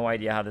absolutely no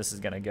idea how this is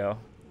going to go,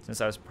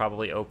 since I was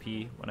probably OP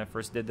when I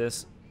first did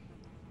this.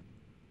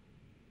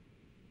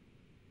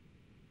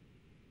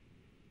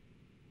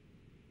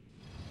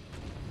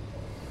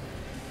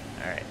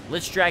 Alright,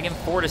 Lich Dragon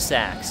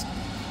Fortisax.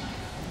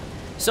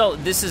 So,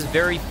 this is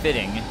very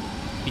fitting,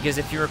 because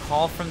if you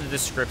recall from the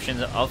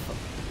description of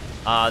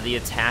the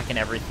attack and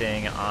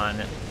everything on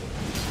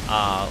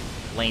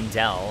Lane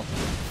Dell,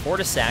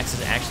 Fortisax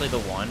is actually the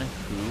one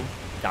who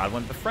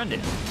Godwin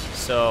befriended.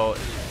 So,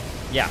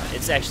 yeah,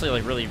 it's actually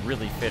like really,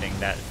 really fitting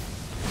that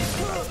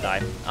I'm about to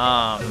die.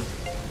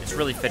 It's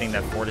really fitting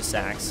that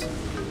Fortisax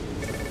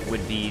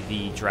would be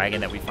the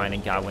dragon that we find in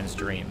Godwin's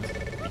dream,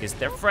 because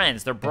they're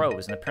friends, they're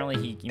bros, and apparently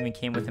he even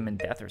came with him in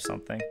death or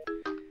something.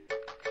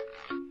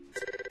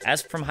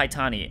 As from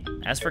Haitani,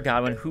 as for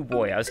Godwin, hoo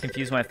boy, I was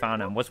confused when I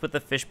found him. What's with the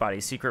fish body?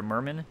 Secret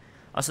merman?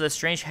 Also, the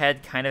strange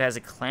head kind of has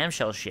a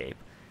clamshell shape,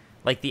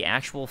 like the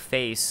actual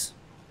face.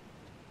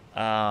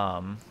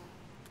 I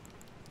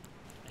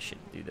should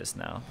do this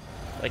now.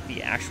 Like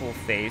the actual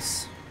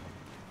face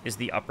is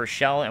the upper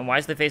shell, and why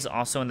is the face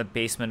also in the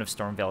basement of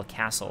Stormvale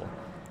Castle?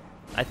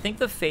 I think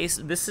the face,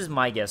 this is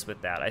my guess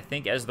with that. I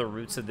think as the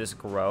roots of this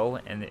grow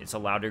and it's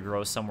allowed to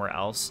grow somewhere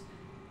else,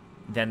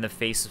 then the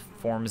face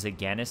forms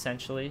again,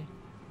 essentially.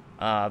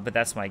 But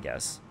that's my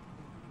guess.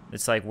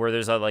 It's like where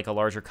there's like a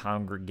larger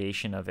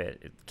congregation of it,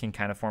 it can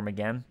kind of form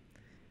again.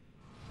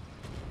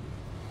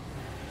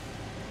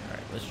 All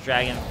right, let's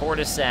Dragon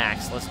Fortis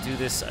Axe. Let's do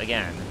this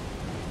again.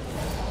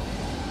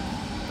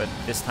 But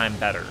this time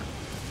better.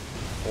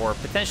 Or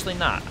potentially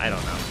not, I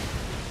don't know.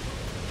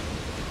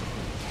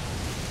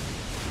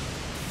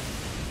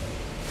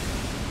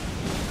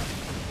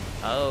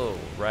 Oh,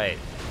 right.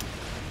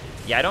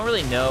 Yeah, I don't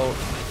really know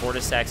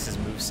Fortis Axe's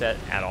moveset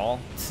at all.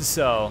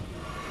 So,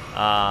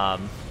 I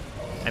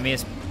mean,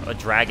 it's a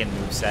dragon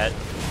moveset,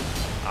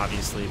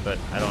 obviously, but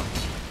I don't...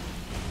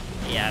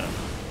 Yeah, I don't know.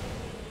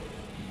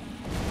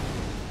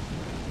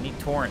 I need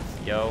Torrent,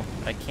 yo.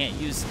 I can't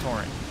use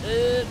Torrent.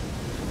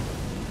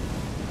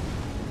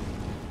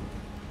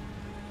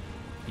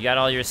 You got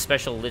all your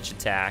special Lich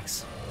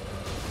attacks.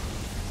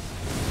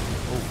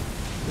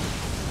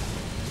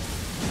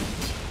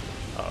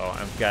 Uh-oh,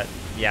 I've got...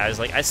 Yeah, I was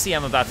like, I see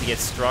I'm about to get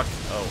struck.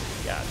 Oh,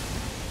 God.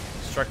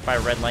 Struck by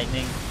red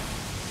lightning.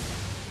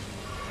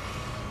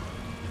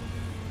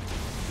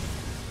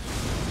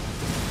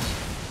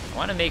 I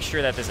want to make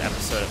sure that this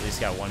episode at least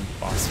got one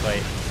boss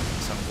fight,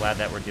 so I'm glad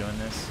that we're doing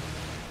this.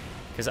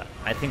 Because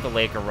I think the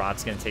Lake of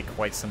Rot's going to take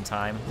quite some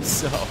time,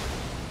 so...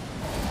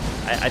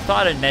 I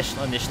thought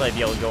initially I'd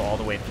be able to go all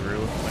the way through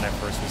when I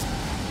first was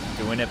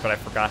doing it, but I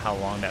forgot how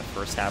long that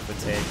first half would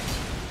take.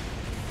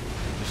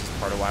 Which is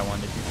part of why I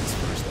wanted to do this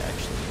first,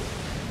 actually.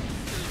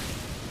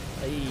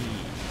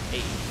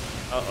 Hey.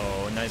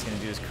 Uh-oh, now he's going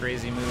to do his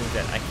crazy move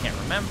that I can't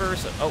remember,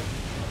 so... Oh,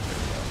 there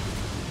we go.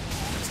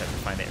 Just have to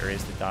find the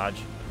areas to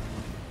dodge.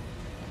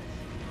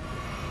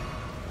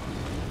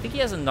 I think he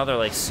has another,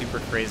 like, super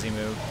crazy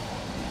move.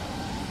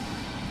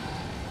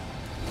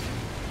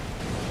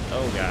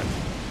 Oh, God.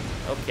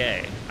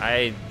 Okay,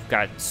 I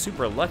got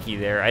super lucky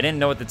there. I didn't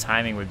know what the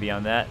timing would be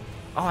on that.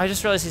 Oh, I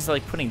just realized he's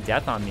like putting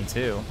death on me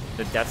too.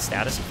 The death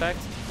status effect.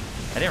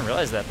 I didn't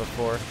realize that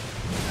before.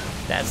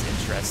 That's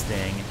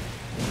interesting.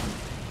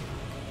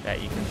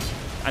 That you can,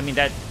 I mean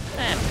that,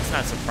 it's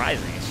not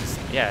surprising. It's just,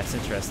 yeah, it's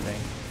interesting.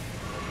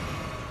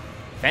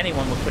 If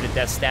anyone would put a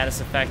death status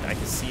effect, I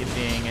could see it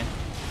being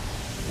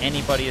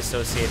anybody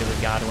associated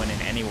with Godwin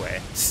in any way.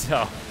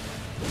 So,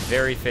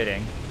 very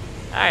fitting.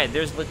 All right,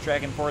 there's Lit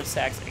Dragon Fortis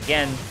Axe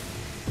again.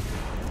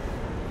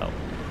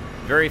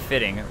 Very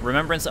fitting.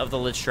 Remembrance of the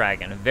Lich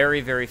Dragon.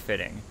 Very, very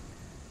fitting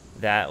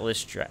that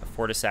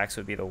Fortis Axe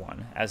would be the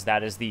one, as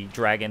that is the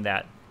dragon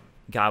that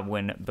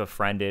Godwin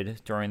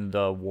befriended during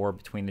the war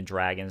between the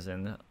dragons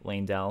and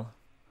Leyndell.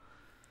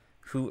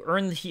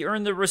 He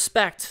earned the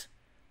respect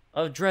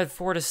of Dread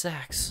Fortis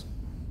Axe.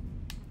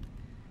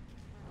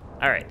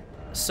 Alright,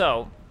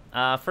 so,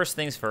 first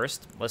things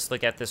first, let's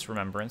look at this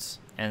remembrance,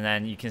 and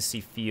then you can see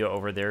Fia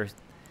over there.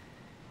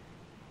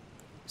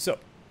 So,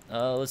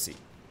 let's see.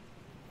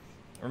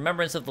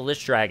 Remembrance of the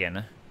Lich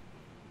Dragon.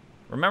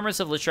 Remembrance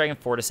of Lich Dragon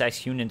Fortis Axe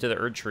hewn into the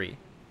Erd Tree.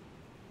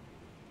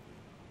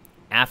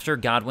 After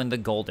Godwin the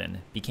Golden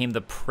became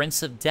the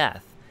Prince of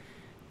Death,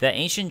 the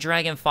ancient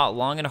dragon fought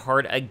long and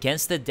hard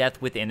against the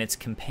death within its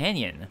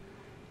companion.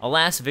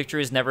 Alas,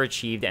 victory was never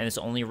achieved, and its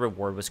only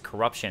reward was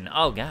corruption.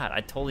 Oh God,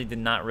 I totally did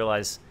not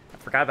realize. I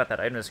forgot about that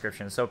item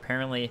description. So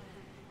apparently,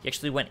 he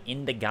actually went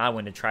into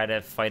Godwin to try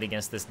to fight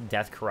against this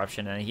death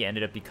corruption, and he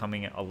ended up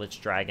becoming a Lich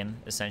Dragon,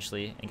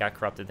 essentially, and got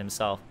corrupted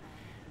himself.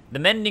 The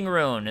Mending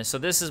Rune. So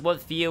this is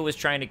what Fia was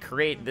trying to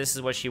create. This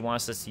is what she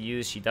wants us to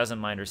use. She doesn't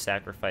mind her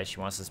sacrifice. She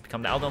wants us to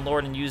become the Elden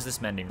Lord and use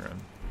this Mending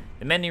Rune.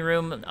 The Mending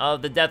Rune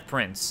of the Death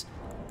Prince.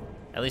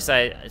 At least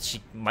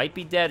she might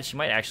be dead. She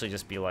might actually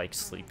just be like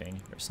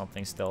sleeping or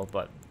something still,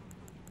 but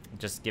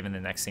just given the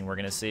next thing we're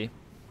gonna see.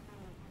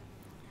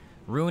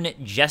 Rune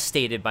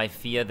gestated by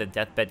Fia, the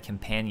Deathbed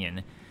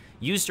Companion.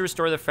 Used to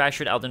restore the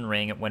fractured Elden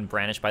Ring when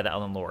brandished by the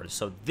Elden Lord.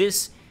 So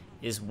this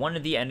is one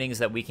of the endings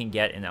that we can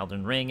get in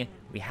Elden Ring.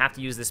 We have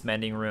to use this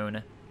Mending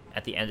Rune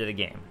at the end of the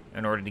game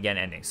in order to get an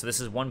ending. So this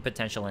is one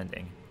potential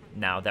ending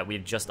now that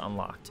we've just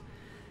unlocked.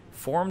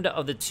 Formed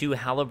of the two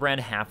Hallobrand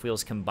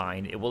half-wheels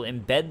combined, it will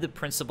embed the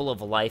principle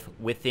of life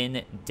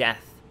within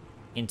death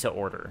into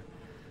order.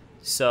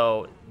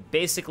 So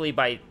basically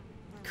by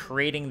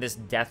creating this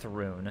death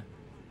rune,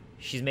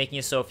 she's making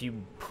it so if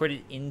you put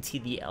it into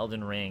the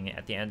Elden Ring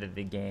at the end of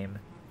the game,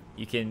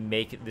 you can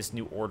make this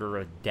new order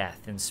of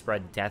death and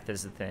spread death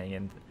as a thing,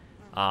 and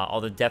all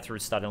the death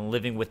root stuff and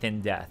living within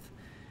death.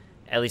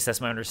 At least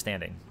that's my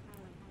understanding.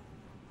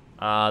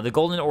 The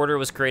Golden Order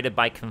was created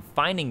by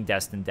confining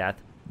destined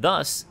death.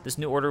 Thus, this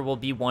new order will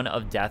be one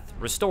of death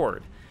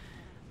restored.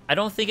 I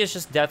don't think it's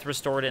just death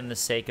restored in the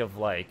sake of,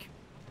 like,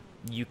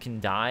 you can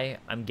die.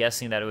 I'm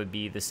guessing that it would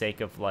be the sake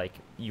of, like,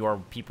 you are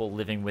people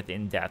living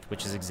within death,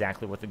 which is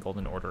exactly what the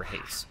Golden Order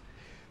hates.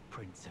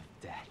 Prince of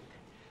Death.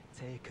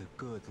 Take a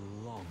good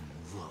long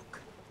look.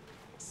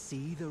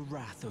 See the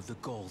wrath of the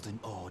Golden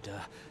Order,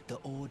 the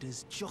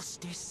Order's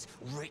justice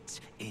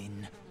writ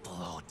in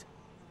blood.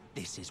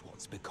 This is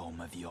what's become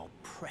of your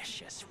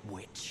precious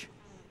witch.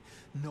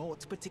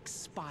 Naught but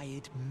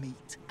expired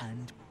meat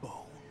and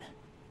bone.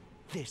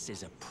 This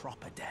is a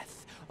proper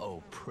death,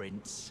 O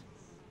Prince.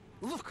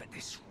 Look at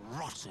this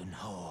rotten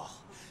whore.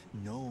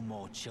 No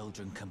more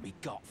children can be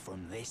got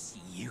from this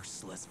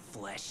useless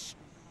flesh.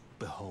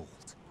 Behold,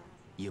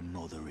 your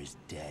mother is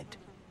dead.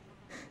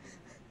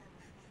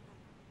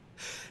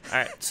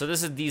 Alright, so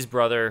this is Dee's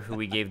brother, who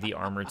we gave the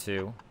armor to.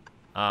 You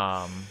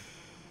can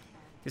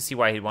see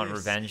why he'd want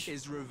revenge.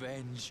 This is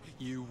revenge,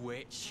 you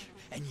witch.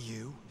 And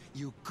you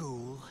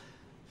ghoul.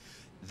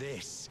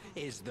 This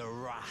is the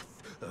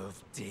wrath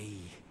of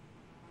Dee.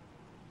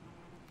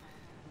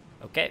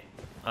 Okay,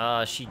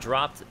 she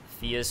dropped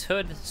Fia's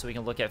hood, so we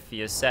can look at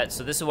Fia's set.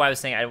 So this is why I was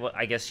saying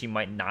I guess she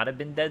might not have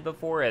been dead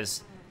before,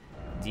 as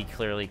Dee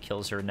clearly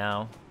kills her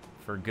now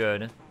for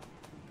good.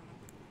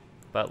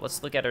 But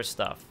let's look at her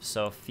stuff.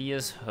 So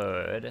Fia's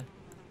hood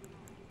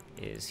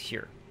is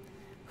here.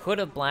 Hood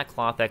of black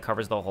cloth that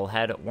covers the whole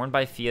head, worn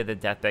by Fia, the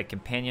deathbed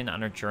companion,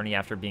 on her journey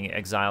after being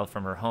exiled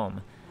from her home.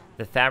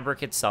 The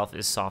fabric itself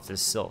is soft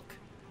as silk.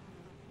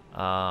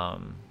 I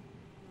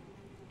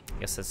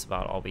guess that's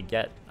about all we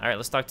get. All right,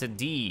 let's talk to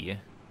Dee.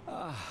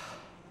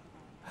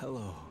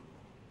 Hello.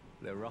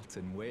 The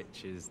rotten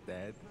witch is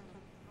dead.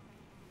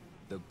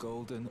 The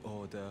Golden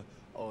Order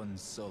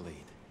unsullied.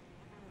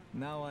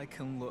 Now I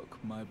can look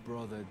my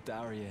brother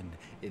Darien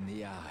in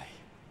the eye.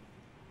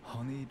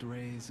 Honeyed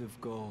rays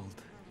of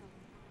gold,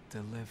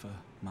 deliver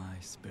my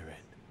spirit.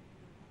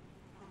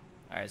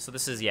 All right, so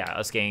this is, yeah,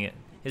 us getting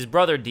his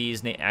brother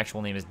Dee's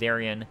actual name is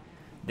Darien.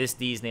 This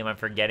Dee's name I'm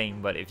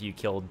forgetting, but if you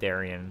kill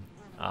Darien,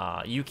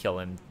 you kill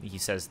him, he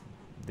says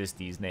this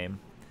Dee's name.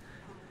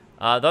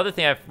 The other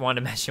thing I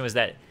wanted to mention was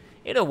that,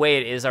 in a way,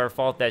 it is our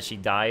fault that she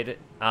died,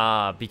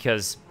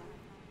 because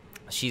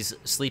she's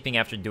sleeping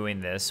after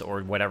doing this,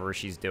 or whatever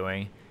she's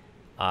doing,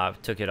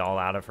 took it all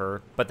out of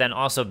her. But then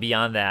also,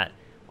 beyond that,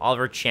 all of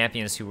her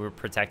champions who were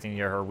protecting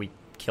her, we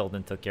killed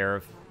and took care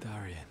of.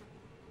 Darien,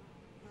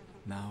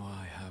 now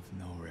I have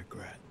no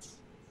regrets.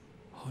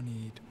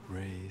 Honeyed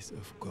rays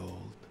of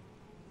gold,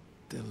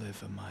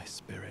 deliver my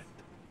spirit.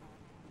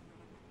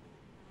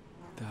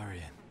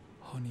 Darien,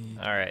 honeyed...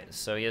 Alright,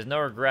 so he has no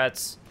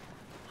regrets.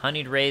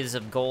 Honeyed rays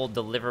of gold,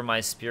 deliver my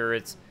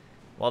spirit.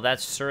 Well, that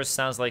sure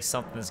sounds like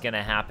something's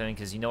gonna happen,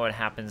 because you know what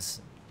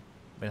happens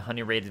when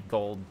honey rays of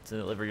gold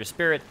deliver your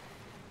spirit.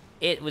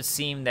 It would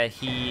seem that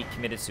he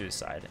committed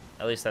suicide.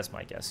 At least that's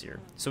my guess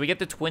here. So we get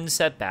the twin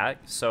set back,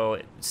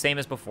 so same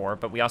as before,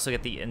 but we also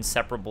get the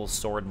inseparable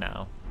sword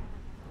now.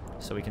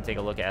 So we can take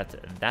a look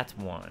at that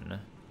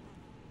one.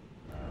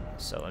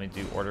 So let me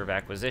do order of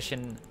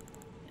acquisition,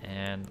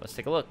 and let's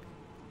take a look.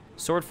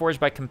 Sword forged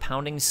by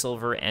compounding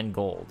silver and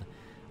gold.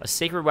 A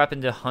sacred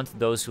weapon to hunt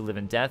those who live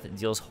in death,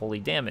 deals holy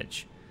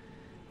damage.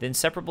 The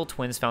inseparable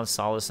twins found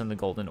solace in the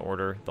Golden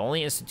Order, the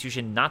only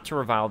institution not to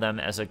revile them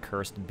as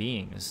accursed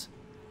beings.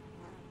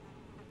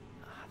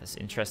 That's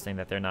interesting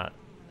that they're not...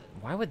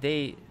 Why would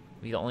they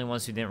be the only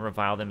ones who didn't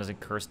revile them as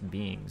accursed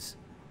beings?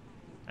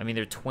 I mean,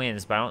 they're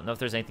twins, but I don't know if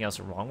there's anything else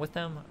wrong with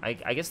them. I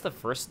guess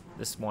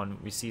this one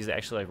we see is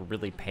actually like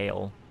really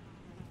pale,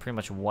 pretty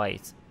much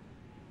white.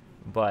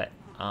 But,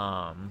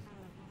 yeah,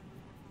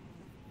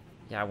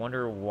 I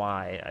wonder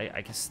why.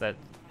 I guess that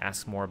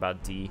asks more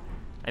about Dee.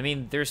 I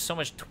mean, there's so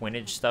much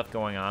twinage stuff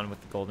going on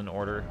with the Golden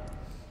Order.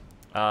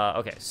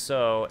 Okay,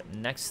 so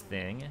next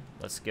thing,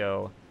 let's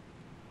go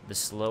the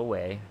slow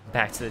way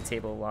back to the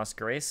Table of Lost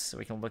Grace so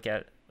we can look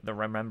at the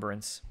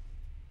Remembrance.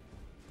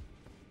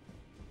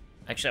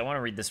 Actually, I want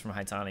to read this from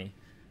Haitani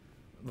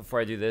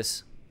before I do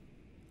this.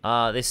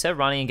 They said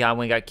Ranni and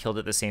Godwin got killed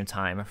at the same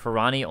time. For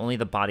Ranni, only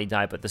the body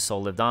died, but the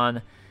soul lived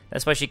on.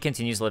 That's why she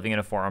continues living in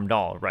a four-armed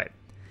doll. Right.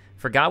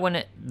 For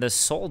Godwin, the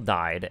soul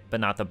died, but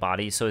not the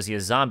body, so is he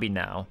a zombie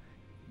now?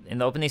 In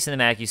the opening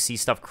cinematic, you see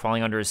stuff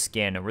crawling under his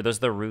skin. Were those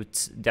the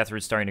roots, death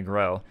roots starting to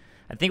grow?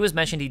 I think it was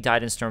mentioned he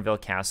died in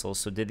Stormvale Castle,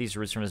 so did these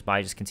roots from his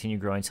body just continue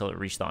growing until it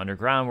reached the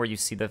underground, where you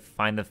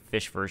find the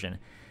fish version?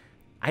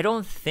 I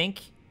don't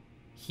think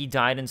he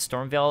died in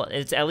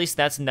Stormvale. At least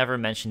that's never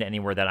mentioned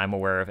anywhere that I'm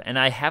aware of. And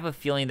I have a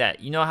feeling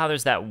that, you know how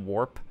there's that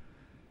warp?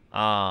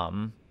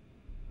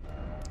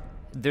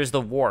 There's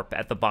the warp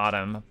at the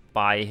bottom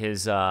by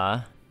his,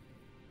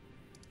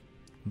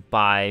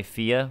 by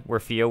Fia, where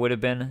Fia would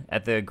have been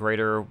at the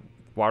Greater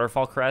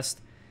Waterfall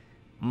Crest.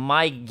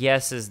 My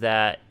guess is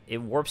that it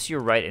warps you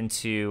right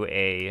into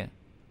a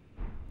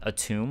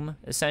tomb,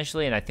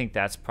 essentially, and I think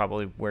that's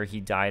probably where he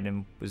died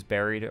and was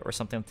buried or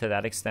something to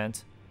that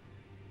extent.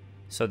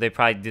 So they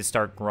probably did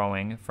start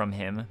growing from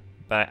him,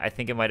 but I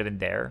think it might have been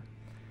there.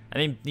 I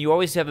mean, you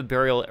always have a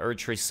burial Erd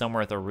tree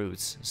somewhere at the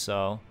roots,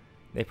 so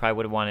they probably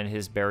would have wanted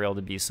his burial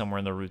to be somewhere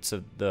in the roots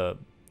of the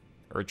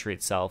Erd tree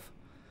itself,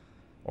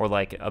 or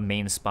like a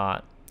main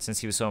spot, since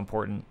he was so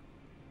important.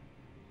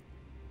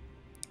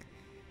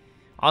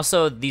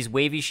 Also, these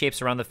wavy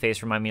shapes around the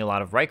face remind me a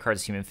lot of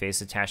Rykard's human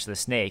face attached to the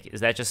snake.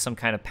 Is that just some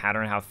kind of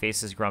pattern how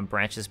faces grow on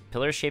branches,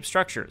 pillar-shaped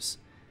structures?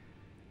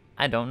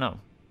 I don't know.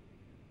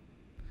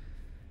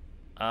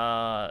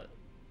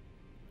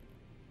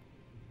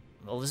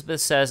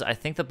 Elizabeth says, I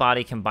think the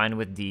body combined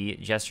with Dee,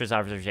 Jester's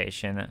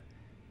observation,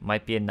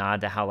 might be a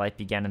nod to how life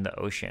began in the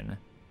ocean.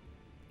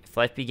 If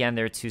life began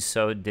there too,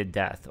 so did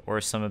death, or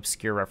some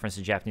obscure reference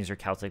to Japanese or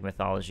Celtic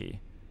mythology.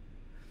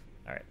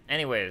 Alright,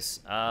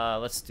 anyways,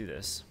 let's do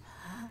this.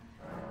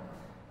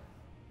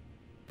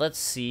 Let's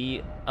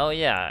see. Oh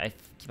yeah, I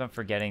keep on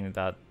forgetting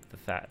about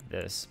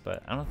this,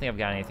 but I don't think I've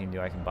got anything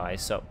new I can buy,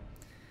 so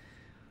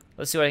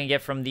let's see what I can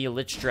get from the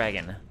Lich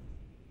Dragon.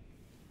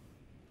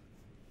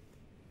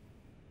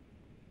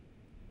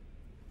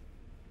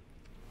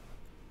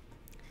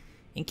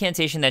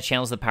 Incantation that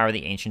channels the power of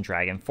the Ancient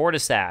Dragon.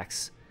 Fortis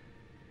Axe.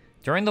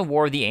 During the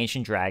War of the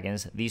Ancient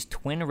Dragons, these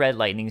twin red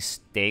lightning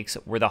stakes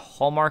were the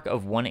hallmark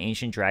of one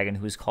ancient dragon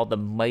who is called the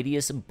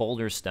Mightiest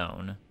Boulder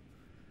Stone,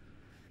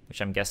 which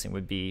I'm guessing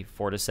would be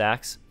Fortis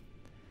Axe.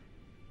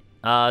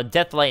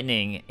 Death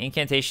Lightning.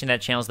 Incantation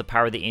that channels the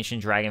power of the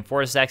Ancient Dragon.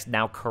 Fortis Axe,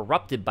 now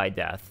corrupted by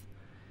death.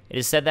 It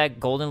is said that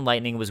Golden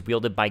Lightning was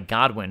wielded by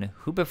Godwyn,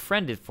 who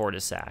befriended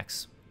Fortis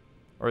Axe.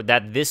 Or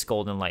that this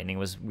Golden Lightning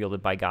was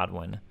wielded by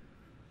Godwyn.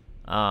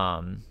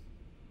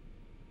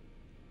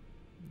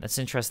 That's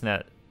interesting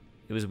that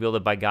it was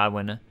wielded by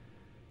Godwyn,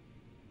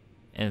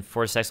 and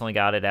Fortis Axe only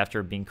got it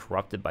after being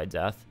corrupted by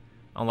death,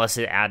 unless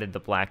it added the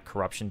black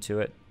corruption to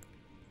it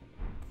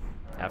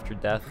after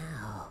death.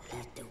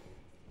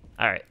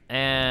 Alright,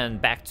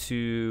 and back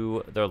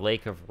to the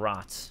Lake of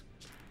Rot,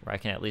 where I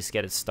can at least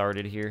get it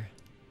started here.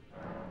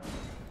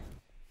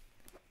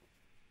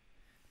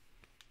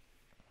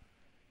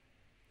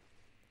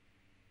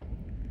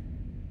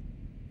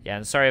 Yeah,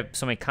 and sorry I have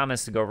so many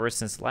comments to go over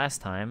since last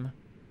time.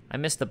 I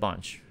missed a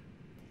bunch.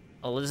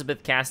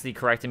 Elizabeth Cassidy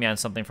corrected me on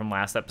something from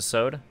last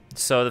episode.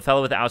 So the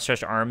fellow with the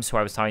outstretched arms who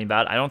I was talking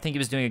about, I don't think he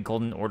was doing a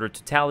Golden Order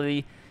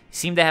totality. He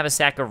seemed to have a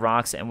sack of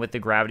rocks and with the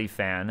gravity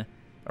fan,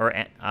 or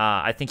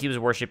I think he was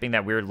worshipping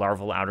that weird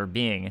larval outer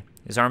being.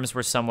 His arms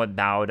were somewhat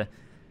bowed,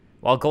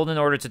 while Golden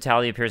Order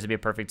totality appears to be a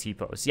perfect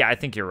T-pose. Yeah, I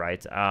think you're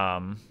right.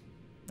 I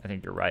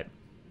think you're right.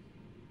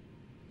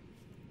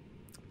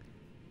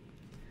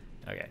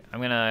 Okay,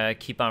 I'm gonna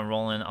keep on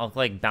rolling. I'll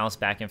like bounce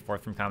back and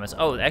forth from comments.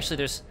 Oh, actually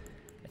there's,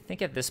 I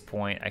think at this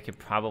point I could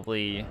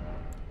probably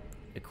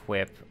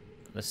equip,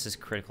 this is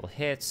critical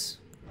hits.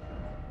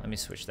 Let me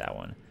switch that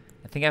one.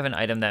 I think I have an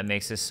item that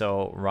makes this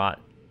so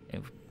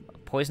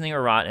poisoning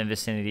or rot in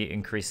vicinity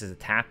increases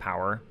attack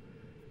power.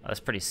 Oh, that's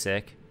pretty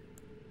sick.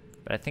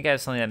 But I think I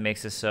have something that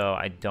makes this so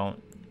I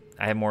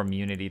have more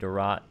immunity to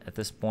rot at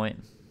this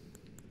point.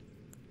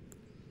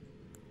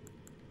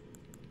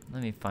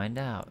 Let me find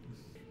out.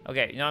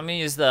 Okay, you know, I'm going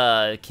to use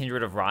the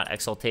Kindred of Rot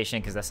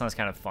Exaltation because that sounds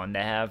kind of fun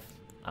to have.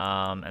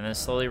 And then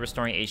slowly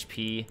restoring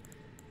HP,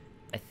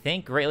 I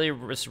think greatly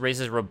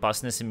raises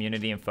robustness,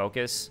 immunity, and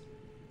focus.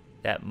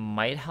 That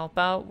might help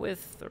out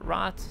with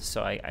Rot,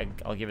 so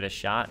I'll give it a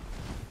shot.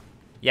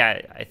 Yeah,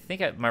 I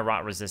think my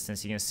Rot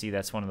resistance, you can see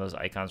that's one of those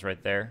icons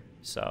right there.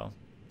 So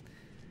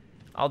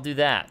I'll do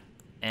that.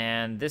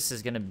 And this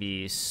is going to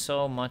be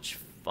so much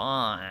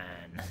fun.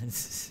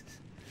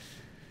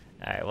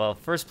 Alright, well,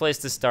 first place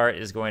to start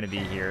is going to be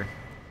here.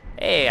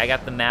 Hey, I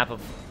got the map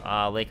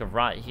of Lake of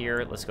Rot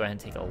here. Let's go ahead and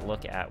take a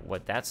look at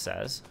what that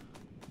says.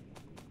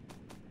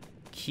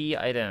 Key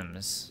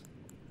items.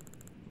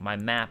 My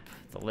map,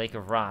 the Lake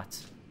of Rot.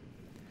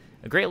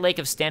 A great lake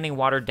of standing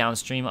water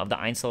downstream of the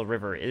Ainsel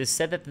River. It is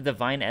said that the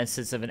divine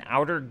essence of an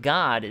outer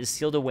god is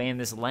sealed away in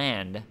this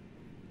land.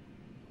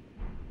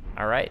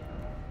 Alright.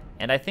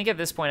 And I think at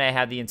this point I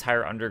have the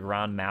entire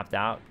underground mapped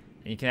out.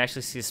 And you can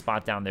actually see a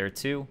spot down there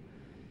too.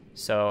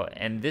 So,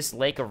 and this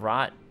Lake of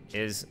Rot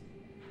is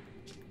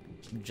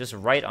just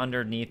right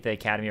underneath the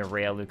Academy of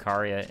Rhea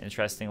Lucaria,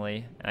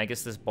 interestingly. And I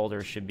guess this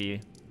boulder should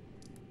be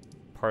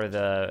part of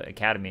the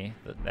Academy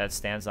that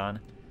stands on.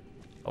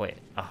 Oh, wait.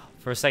 Oh,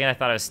 for a second, I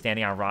thought I was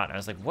standing on Rot, and I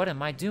was like, what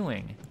am I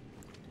doing?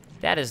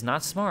 That is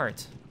not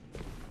smart.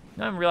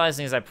 Now I'm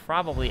realizing is I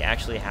probably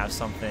actually have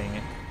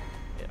something.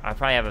 I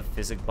probably have a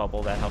physic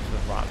bubble that helps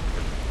with Rot.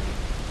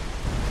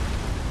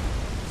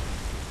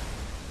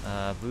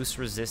 Boost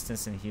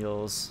resistance and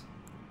heals.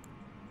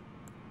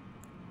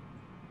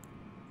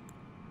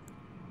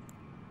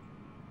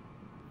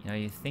 You know,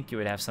 you think you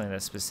would have something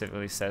that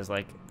specifically says,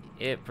 like,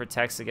 it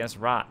protects against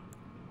rot.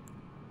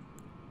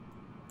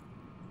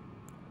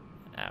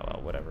 Ah,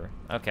 well, whatever.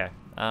 Okay.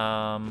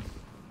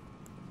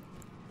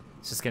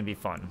 It's just gonna be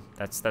fun.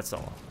 That's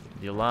all.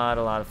 It'll be a lot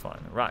of fun.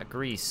 Rot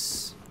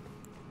grease.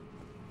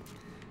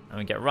 I'm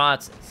gonna get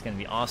rot. It's gonna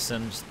be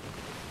awesome. Just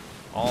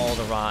all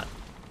the rot.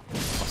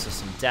 Also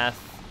some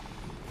death.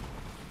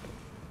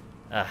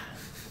 I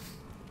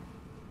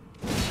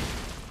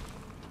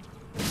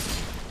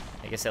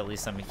guess at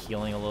least I'm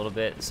healing a little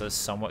bit, so it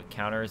somewhat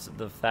counters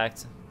the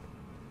effect.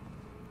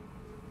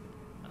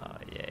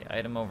 Yay.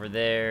 Item over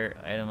there,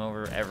 item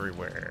over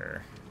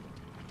everywhere.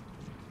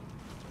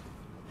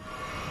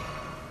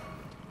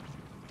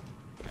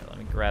 Alright, let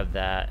me grab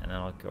that, and then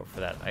I'll go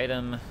for that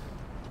item.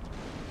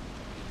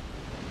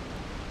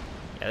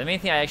 Yeah, the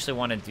main thing I actually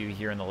want to do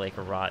here in the Lake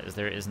of Rot is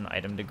there is an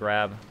item to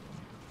grab.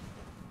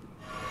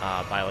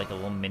 By like a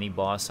little mini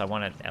boss. I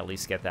want to at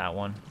least get that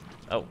one.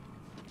 Oh,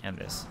 and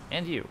this.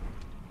 And you.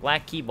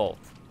 Black key bolt.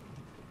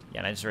 Yeah,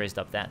 and I just raised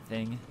up that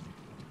thing.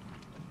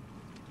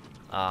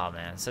 Oh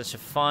man, such a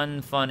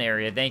fun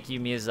area. Thank you,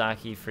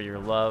 Miyazaki, for your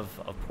love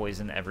of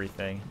poison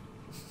everything.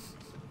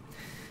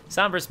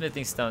 Somber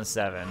Smithing Stone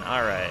 7.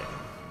 Alright.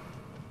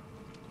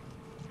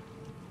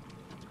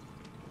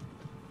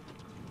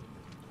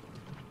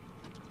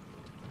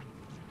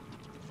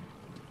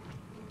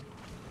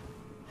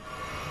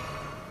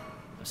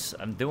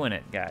 I'm doing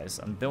it, guys.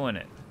 I'm doing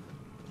it.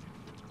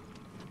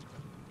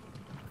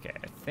 Okay,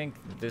 I think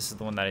this is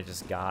the one that I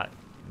just got.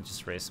 I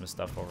just raised some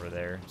stuff over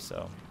there,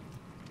 so...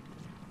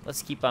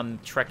 Let's keep on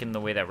trekking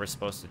the way that we're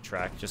supposed to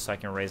trek, just so I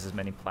can raise as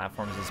many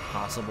platforms as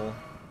possible.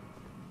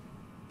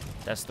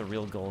 That's the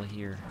real goal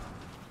here.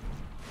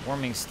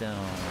 Warming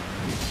stone.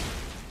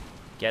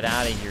 Get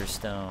out of here,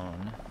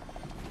 stone.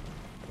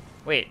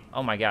 Wait,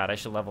 oh my god, I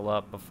should level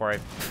up before I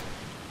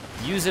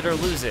use it or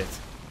lose it.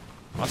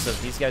 Also,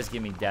 if these guys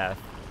give me death,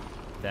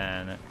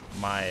 then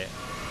my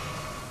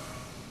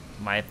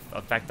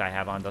effect I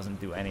have on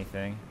doesn't do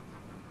anything.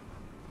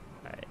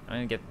 Alright, I'm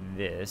gonna get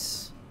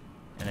this.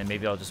 And then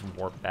maybe I'll just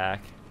warp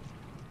back.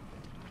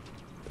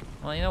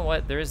 Well, you know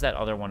what? There is that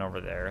other one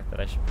over there that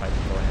I should probably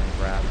go ahead and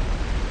grab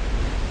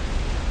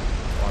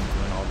while I'm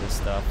doing all this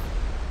stuff.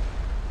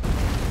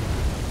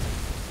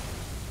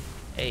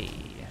 Hey.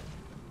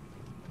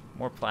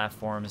 More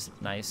platforms.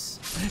 Nice.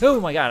 Oh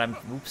my god,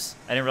 oops.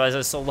 I didn't realize I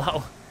was so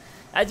low.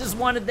 I just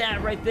wanted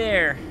that right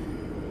there.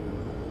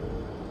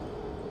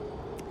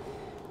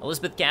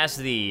 Elizabeth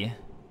Cassidy.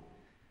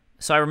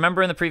 So I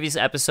remember in the previous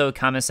episode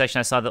comment section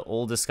I saw the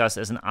Ul discussed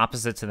as an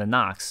opposite to the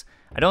Nox.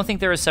 I don't think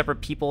they're as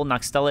separate people.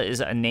 Noxtella is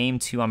a name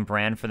too on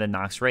brand for the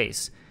Nox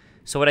race.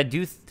 So what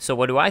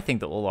do I think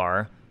the Ul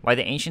are? Why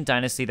the ancient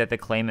dynasty that the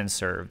Claymans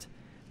served.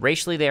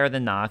 Racially they are the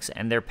Nox,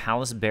 and their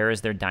palace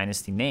bears their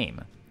dynasty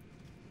name.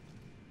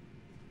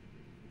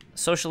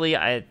 Socially,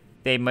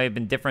 they might have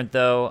been different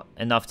though,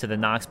 enough to the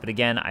Nox, but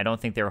again, I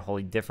don't think they were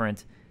wholly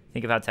different.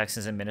 Think of how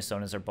Texans and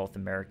Minnesotans are both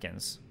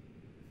Americans.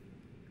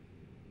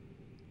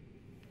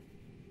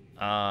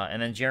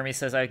 And then Jeremy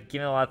says, I've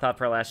given a lot of thought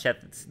for our last chat.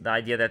 The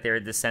idea that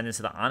they're descendants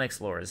of the Onyx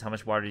Lords. How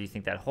much water do you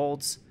think that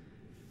holds?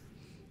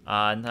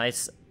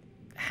 Nice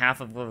half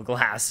of a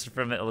glass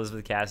from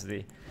Elizabeth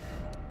Cassidy.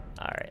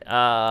 Alright,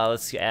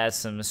 let's add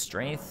some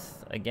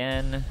strength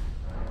again.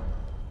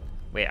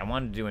 Wait, I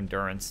wanted to do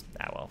endurance.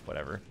 Ah, well,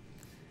 whatever.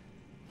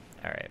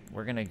 Alright,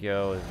 we're gonna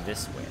go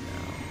this way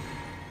now.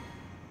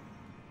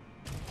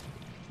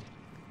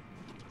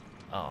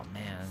 Oh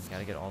man,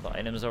 gotta get all the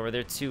items over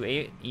there too.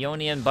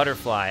 Aeonian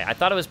butterfly. I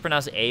thought it was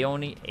pronounced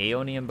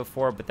Aeonian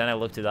before, but then I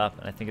looked it up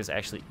and I think it's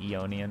actually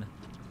Aeonian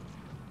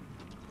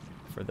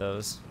for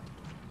those.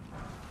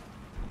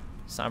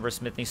 Somber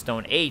Smithing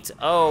Stone 8.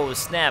 Oh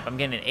snap, I'm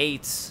getting an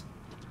 8.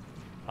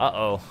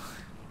 Uh-oh.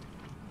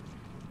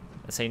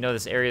 That's how you know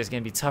this area is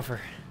gonna be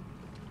tougher.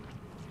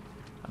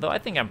 Although I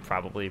think I'm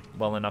probably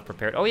well enough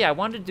prepared. Oh yeah, I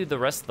wanted to do the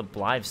rest of the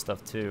Blythe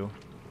stuff too.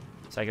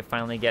 So I could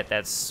finally get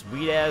that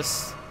sweet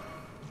ass...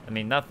 I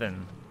mean,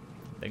 nothing.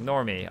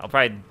 Ignore me.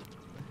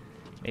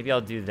 Maybe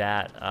I'll do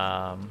that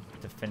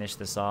to finish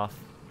this off.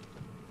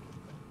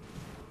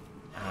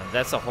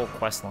 That's a whole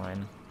quest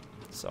line,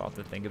 so I'll have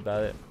to think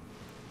about it.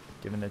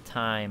 Given the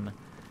time.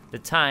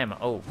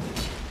 Oh.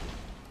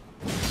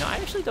 No, I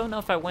actually don't know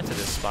if I went to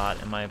this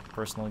spot in my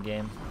personal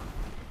game.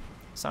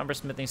 Somber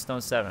Smithing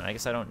Stone 7. I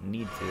guess I don't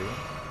need to.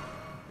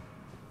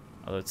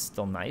 Although it's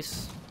still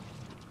nice.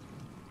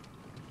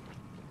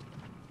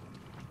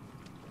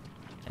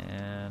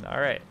 And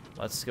alright,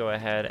 let's go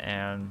ahead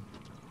and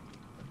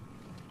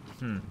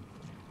I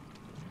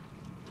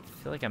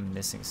feel like I'm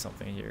missing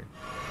something here.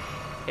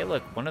 Hey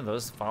look, one of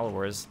those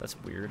followers,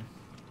 that's weird.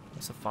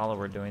 What's a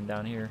follower doing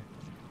down here?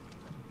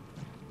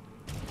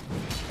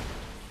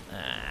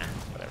 Ah,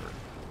 whatever.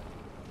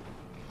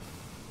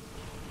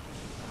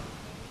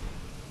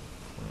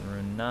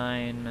 Rune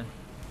 9. I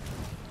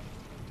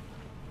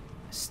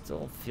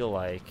still feel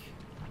like...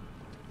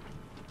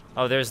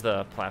 Oh, there's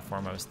the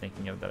platform I was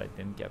thinking of that I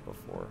didn't get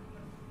before.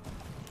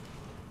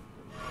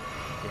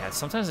 Yeah,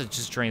 sometimes it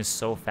just drains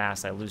so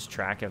fast I lose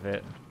track of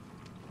it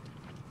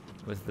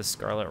with the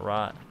Scarlet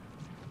Rot.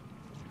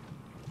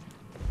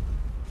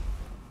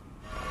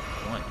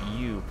 I want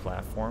you,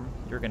 platform.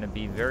 You're going to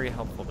be very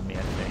helpful to me,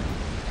 I think.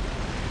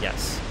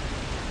 Yes.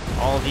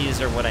 All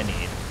these are what I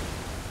need.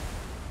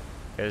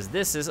 Because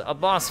this is a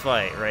boss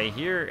fight right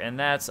here, and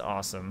that's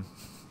awesome.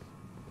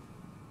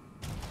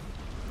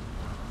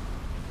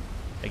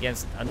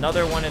 Against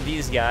another one of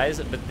these guys,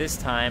 but this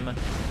time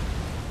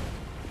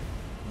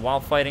while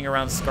fighting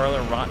around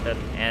Scarlet Rot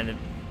and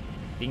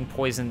being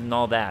poisoned and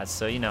all that,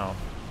 so you know,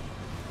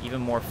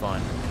 even more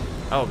fun.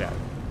 Oh god,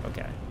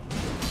 okay.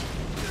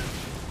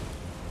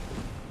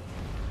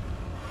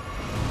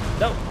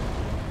 Nope.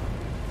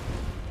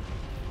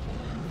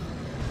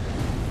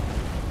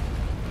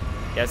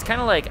 Yeah, it's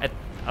kind of like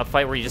a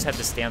fight where you just have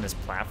to stay on this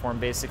platform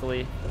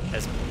basically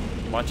as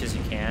much as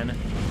you can.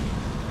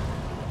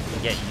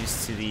 Get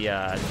used to the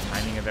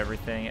timing of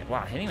everything.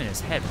 Wow, hitting him in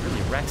his head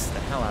really wrecks the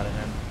hell out of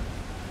him.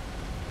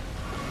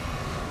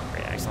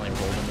 Great, I accidentally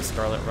rolled in the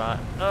Scarlet Rot.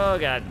 Oh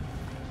god.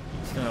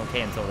 He's doing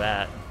okay until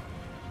that.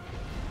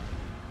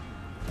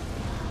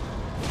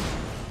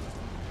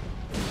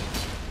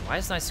 Why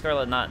is my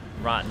Scarlet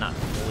Rot not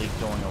fully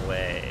going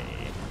away?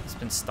 It's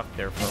been stuck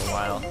there for a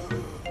while.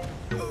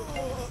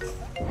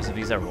 Is it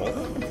because I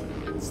rolled?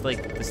 It's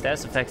like the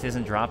status effect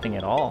isn't dropping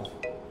at all.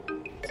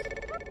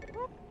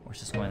 Or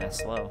it's just going that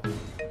slow.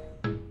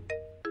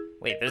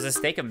 Wait, there's a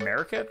Stake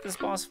America at this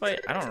boss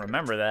fight? I don't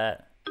remember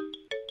that.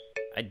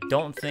 I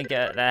don't think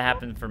that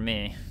happened for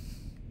me.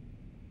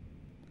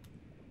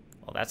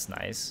 Well, that's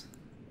nice.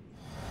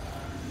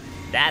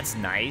 That's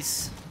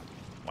nice.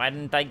 Why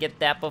didn't I get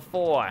that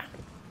before?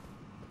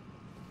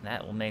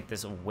 That will make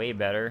this way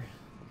better,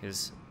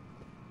 because,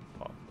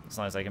 well, as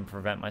long as I can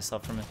prevent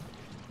myself from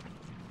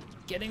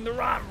getting the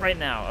rot right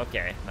now.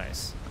 Okay,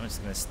 nice. I'm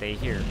just gonna stay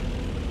here.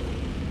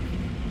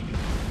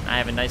 I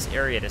have a nice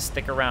area to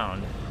stick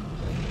around.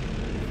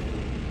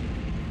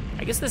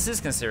 I guess this is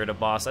considered a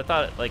boss. I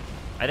thought, like,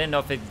 I didn't know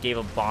if it gave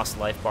a boss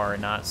life bar or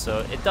not,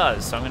 so it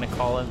does, so I'm gonna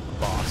call it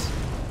boss.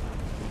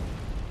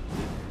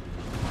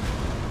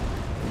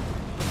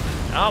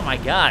 Oh my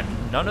god,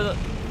 none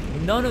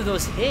of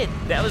those hit.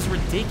 That was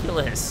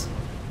ridiculous.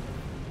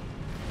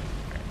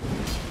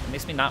 It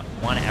makes me not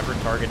want to ever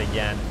target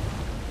again.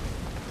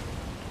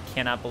 I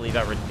cannot believe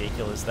how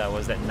ridiculous that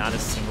was, that not a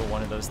single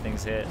one of those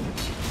things hit.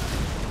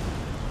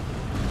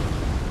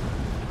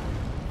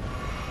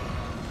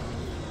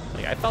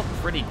 Like, I felt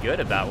pretty good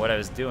about what I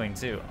was doing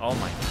too. Oh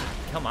my god,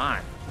 come on.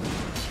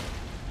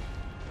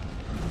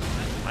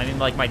 I mean,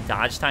 like, my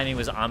dodge timing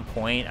was on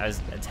point. I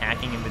was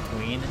attacking in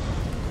between.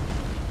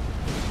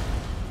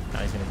 Now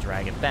he's gonna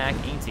drag it back,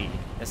 ain't he?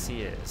 Yes,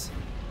 he is.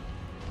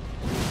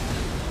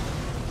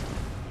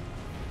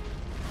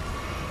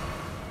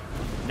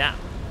 Now.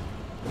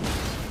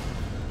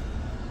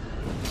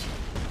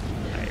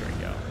 Alright, here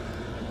we go.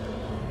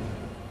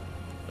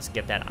 Let's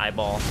get that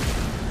eyeball.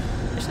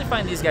 I actually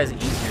find these guys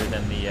easier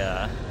than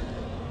the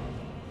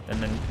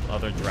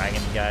other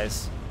dragon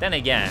guys. Then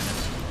again,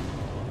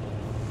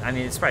 I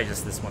mean, it's probably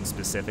just this one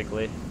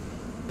specifically,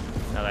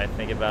 now that I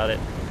think about it.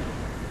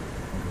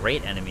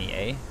 Great enemy,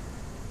 eh?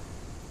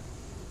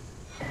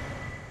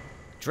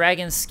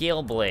 Dragon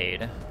Scale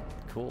Blade.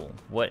 Cool.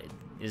 What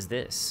is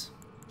this?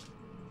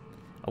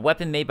 A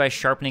weapon made by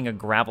sharpening a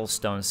gravel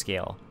stone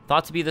scale,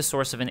 thought to be the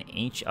source of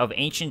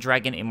ancient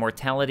dragon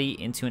immortality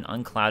into an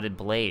unclouded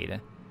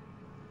blade.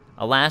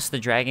 Alas, the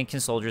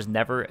dragonkin soldiers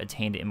never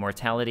attained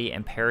immortality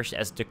and perished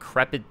as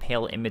decrepit,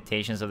 pale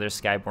imitations of their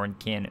skyborn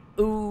kin.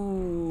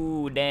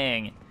 Ooh,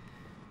 dang.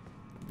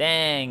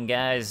 Dang,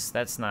 guys,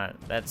 that's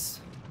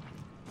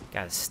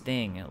gotta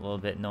sting a little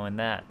bit knowing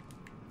that.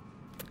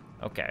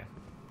 Okay.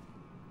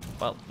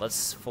 Well,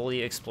 let's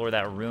fully explore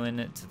that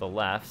ruin to the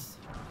left.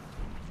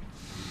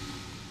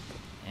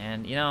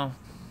 And, you know,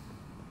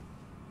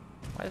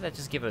 why did that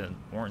just give an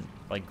orange,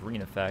 like,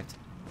 green effect?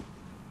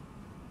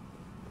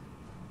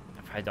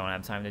 I probably don't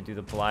have time to do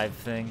the Blythe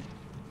thing.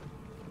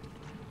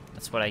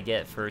 That's what I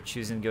get for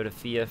choosing to go to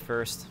Fia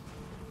first.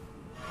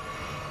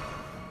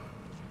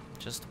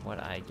 Just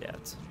what I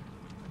get.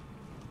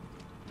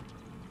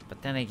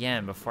 But then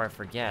again, before I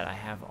forget, I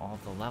have all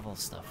the level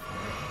stuff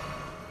for it.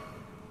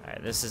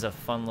 Alright, this is a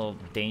fun little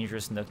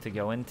dangerous nook to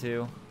go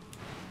into.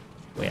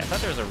 Wait, I thought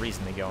there was a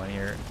reason to go in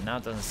here. Now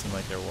it doesn't seem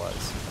like there was.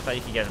 I thought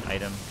you could get an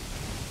item.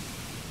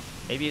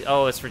 Maybe,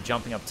 oh, it's for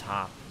jumping up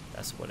top.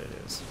 That's what it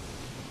is.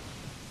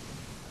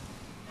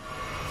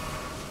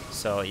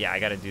 So, yeah, I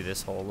gotta do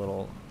this whole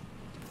little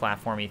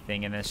platformy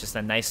thing, and it's just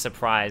a nice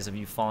surprise of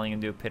you falling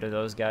into a pit of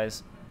those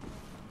guys.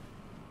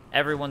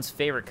 Everyone's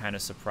favorite kind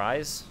of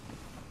surprise.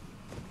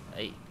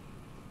 Hey,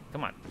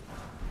 come on.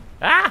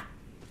 Ah!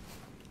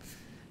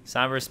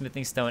 Somber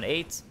Smithing Stone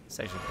 8. It's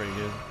actually pretty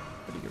good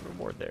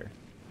reward there.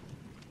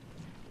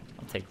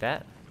 I'll take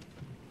that.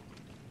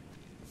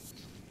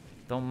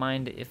 Don't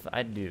mind if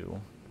I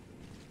do.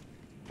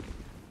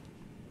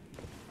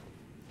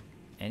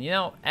 And you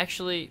know,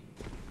 actually,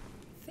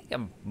 I think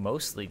I'm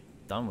mostly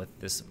done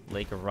with this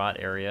Lake of Rot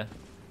area.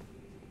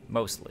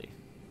 Mostly.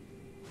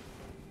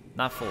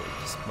 Not fully,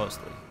 just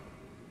mostly.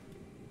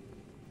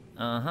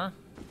 Uh-huh.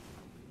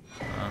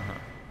 Uh-huh.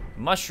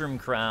 Mushroom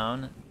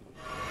Crown.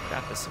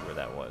 Forgot this is where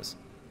that was.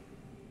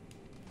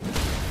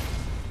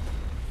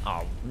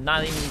 Oh,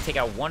 not even take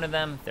out one of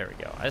them? There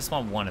we go. I just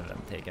want one of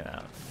them taken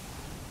out.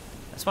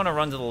 I just want to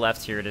run to the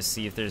left here to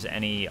see if there's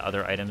any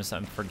other items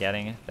I'm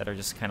forgetting that are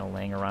just kind of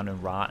laying around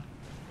in rot.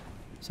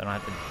 So I don't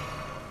have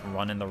to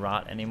run in the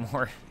rot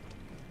anymore.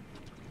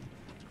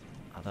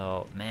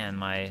 Although,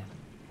 man, I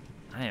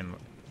am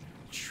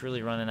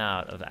truly running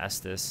out of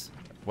Estus.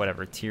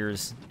 Whatever,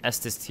 tears.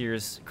 Estus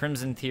tears.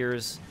 Crimson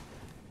tears.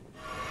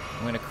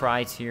 I'm gonna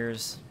cry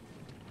tears.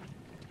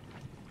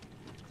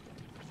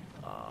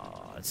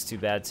 Oh, it's too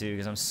bad too,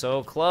 because I'm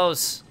so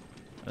close.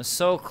 I'm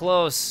so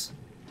close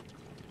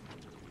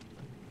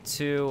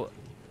to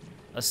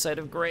a site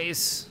of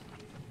grace.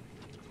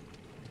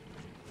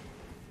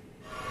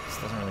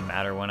 This doesn't really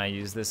matter when I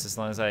use this as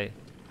long as I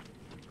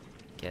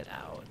get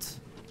out.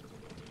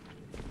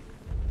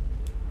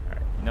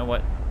 Alright, you know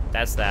what?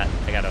 That's that.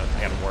 I gotta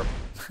warp.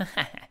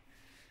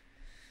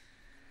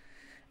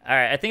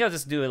 Alright, I think I'll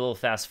just do a little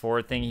fast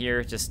forward thing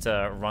here just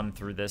to run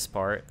through this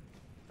part.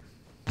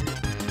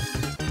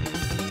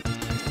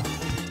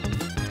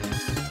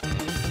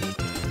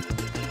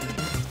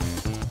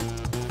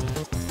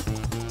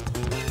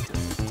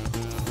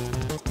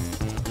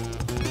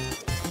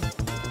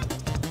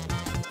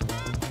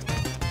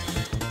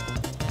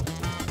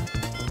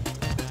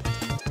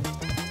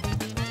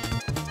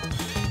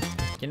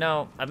 You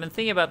know, I've been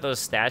thinking about those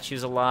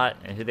statues a lot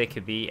and who they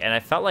could be, and I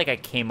felt like I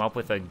came up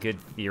with a good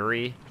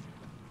theory,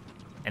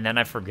 and then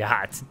I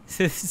forgot.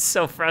 It's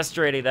so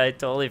frustrating that I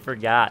totally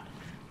forgot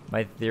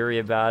my theory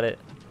about it.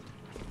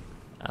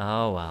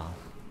 Oh, well.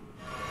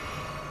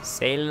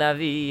 C'est la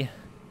vie.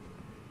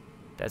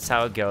 That's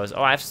how it goes.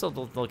 Oh, I have to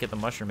still look at the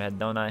mushroom head,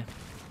 don't I?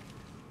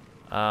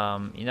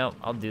 You know,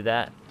 I'll do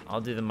that. I'll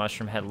do the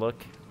mushroom head look.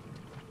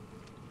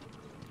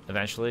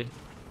 Eventually.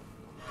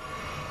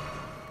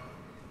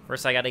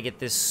 First, I gotta get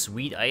this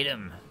sweet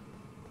item.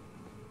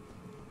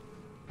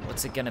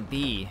 What's it gonna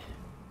be?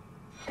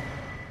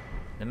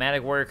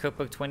 Nomadic Warrior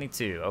Cookbook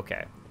 22.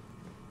 Okay.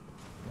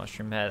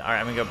 Mushroom head. All right,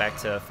 I'm gonna go back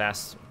to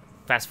fast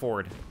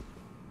forward.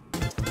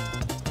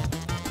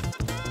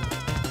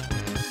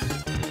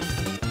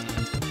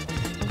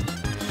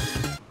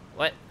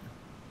 What?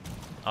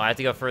 Oh, I have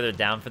to go further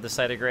down for the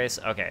Site of Grace?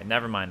 Okay,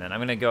 never mind then. I'm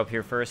gonna go up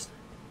here first.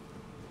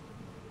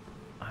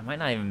 I might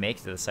not even make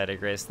it to the Site of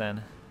Grace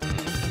then.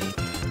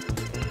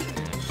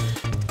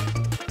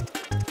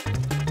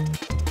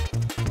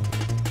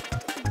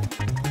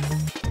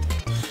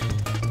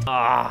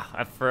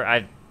 Ah,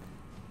 I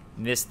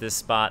missed this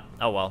spot.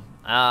 Oh well.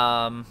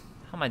 How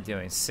am I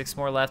doing? 6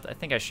 more left? I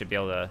think I should be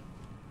able to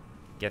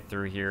get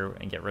through here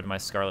and get rid of my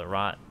Scarlet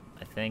Rot,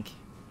 I think.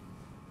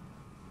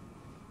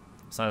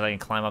 As long as I can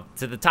climb up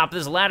to the top of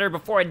this ladder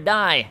before I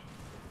die.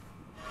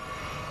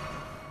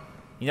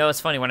 You know, it's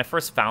funny, when I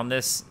first found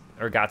this,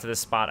 or got to this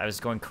spot, I was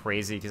going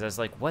crazy, because I was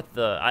like, what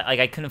the...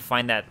 I couldn't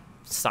find that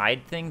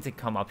side thing to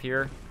come up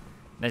here.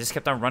 And I just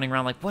kept on running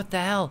around like, what the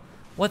hell?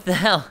 What the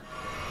hell?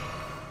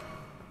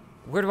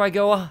 Where do I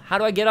go? How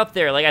do I get up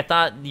there? Like, I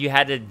thought you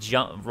had to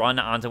run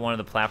onto one of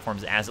the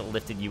platforms as it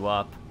lifted you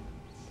up.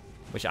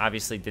 Which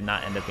obviously did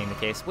not end up being the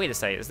case. Wait a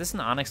second, is this an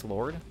Onyx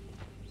Lord?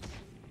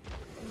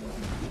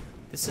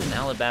 This is an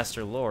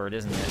Alabaster Lord,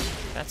 isn't it?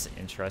 That's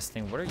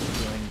interesting. What are you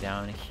doing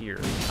down here,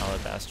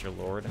 Alabaster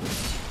Lord?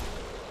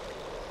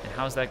 And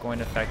how is that going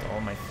to affect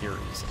all my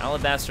theories?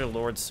 Alabaster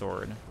Lord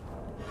Sword.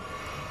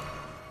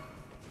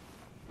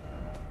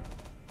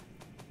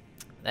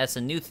 That's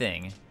a new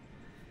thing.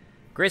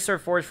 Great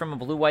sword forged from a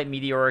blue-white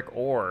meteoric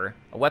ore.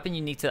 A weapon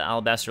unique to the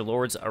Alabaster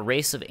Lords, a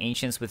race of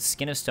ancients with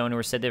skin of stone who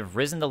were said to have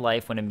risen to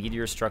life when a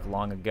meteor struck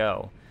long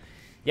ago.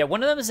 Yeah,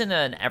 one of them is in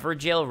an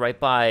Everjail right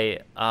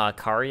by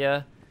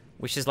Karya,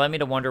 which has led me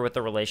to wonder what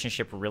the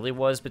relationship really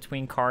was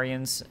between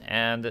Karyans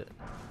and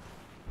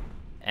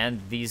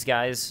these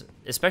guys.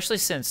 Especially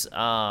since,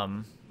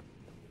 well,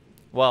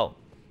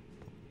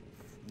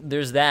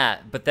 there's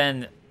that, but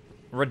then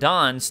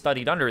Radon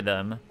studied under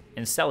them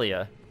in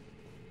Celia.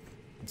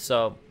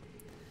 So...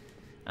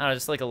 I don't know,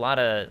 just like a lot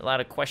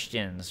of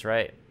questions,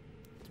 right?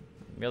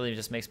 Really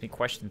just makes me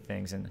question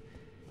things. And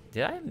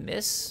did I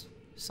miss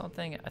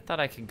something? I thought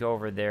I could go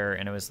over there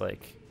and it was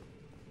like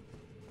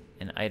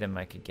an item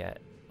I could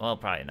get. Well,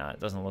 probably not. It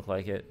doesn't look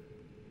like it.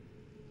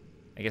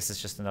 I guess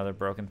it's just another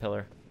broken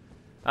pillar.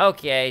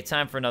 Okay,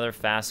 time for another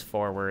fast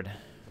forward.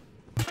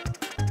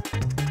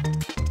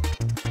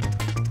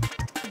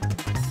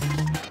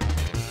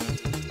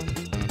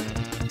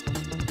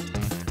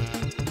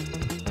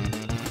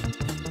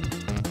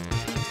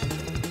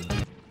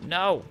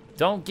 No,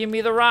 don't give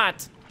me the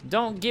rot.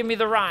 Don't give me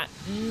the rot.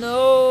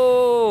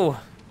 No.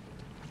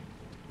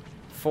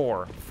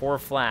 4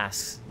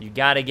 flasks. You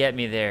gotta get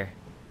me there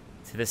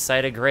to the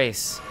Site of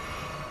Grace.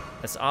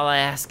 That's all I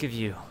ask of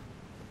you.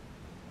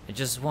 I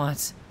just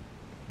want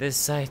this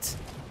Site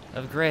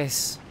of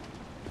Grace.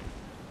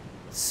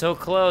 So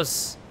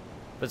close,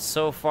 but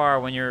so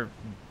far when you're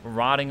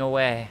rotting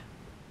away.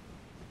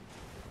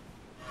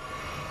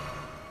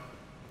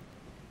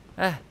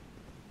 Ah,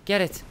 get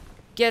it.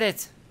 Get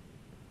it.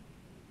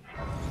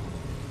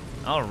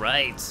 All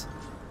right.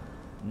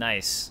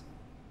 Nice.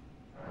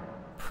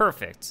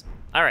 Perfect.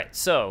 All right,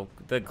 so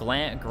the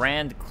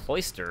Grand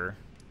Cloister.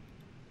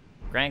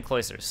 Grand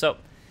Cloister. So,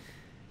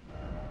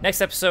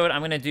 next episode,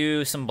 I'm going to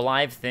do some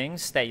Blythe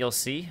things that you'll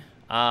see.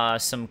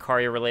 Some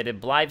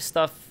Karya-related Blythe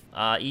stuff,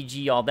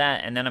 e.g. all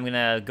that. And then I'm going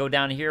to go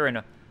down here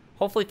and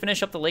hopefully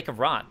finish up the Lake of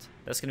Rot.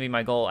 That's going to be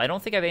my goal. I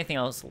don't think I have anything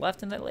else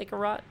left in that Lake of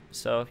Rot.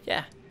 So,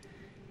 yeah.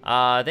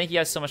 Thank you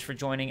guys so much for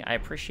joining. I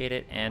appreciate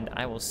it, and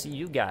I will see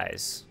you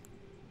guys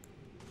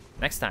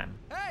next time.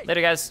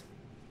 Later, guys.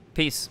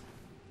 Peace.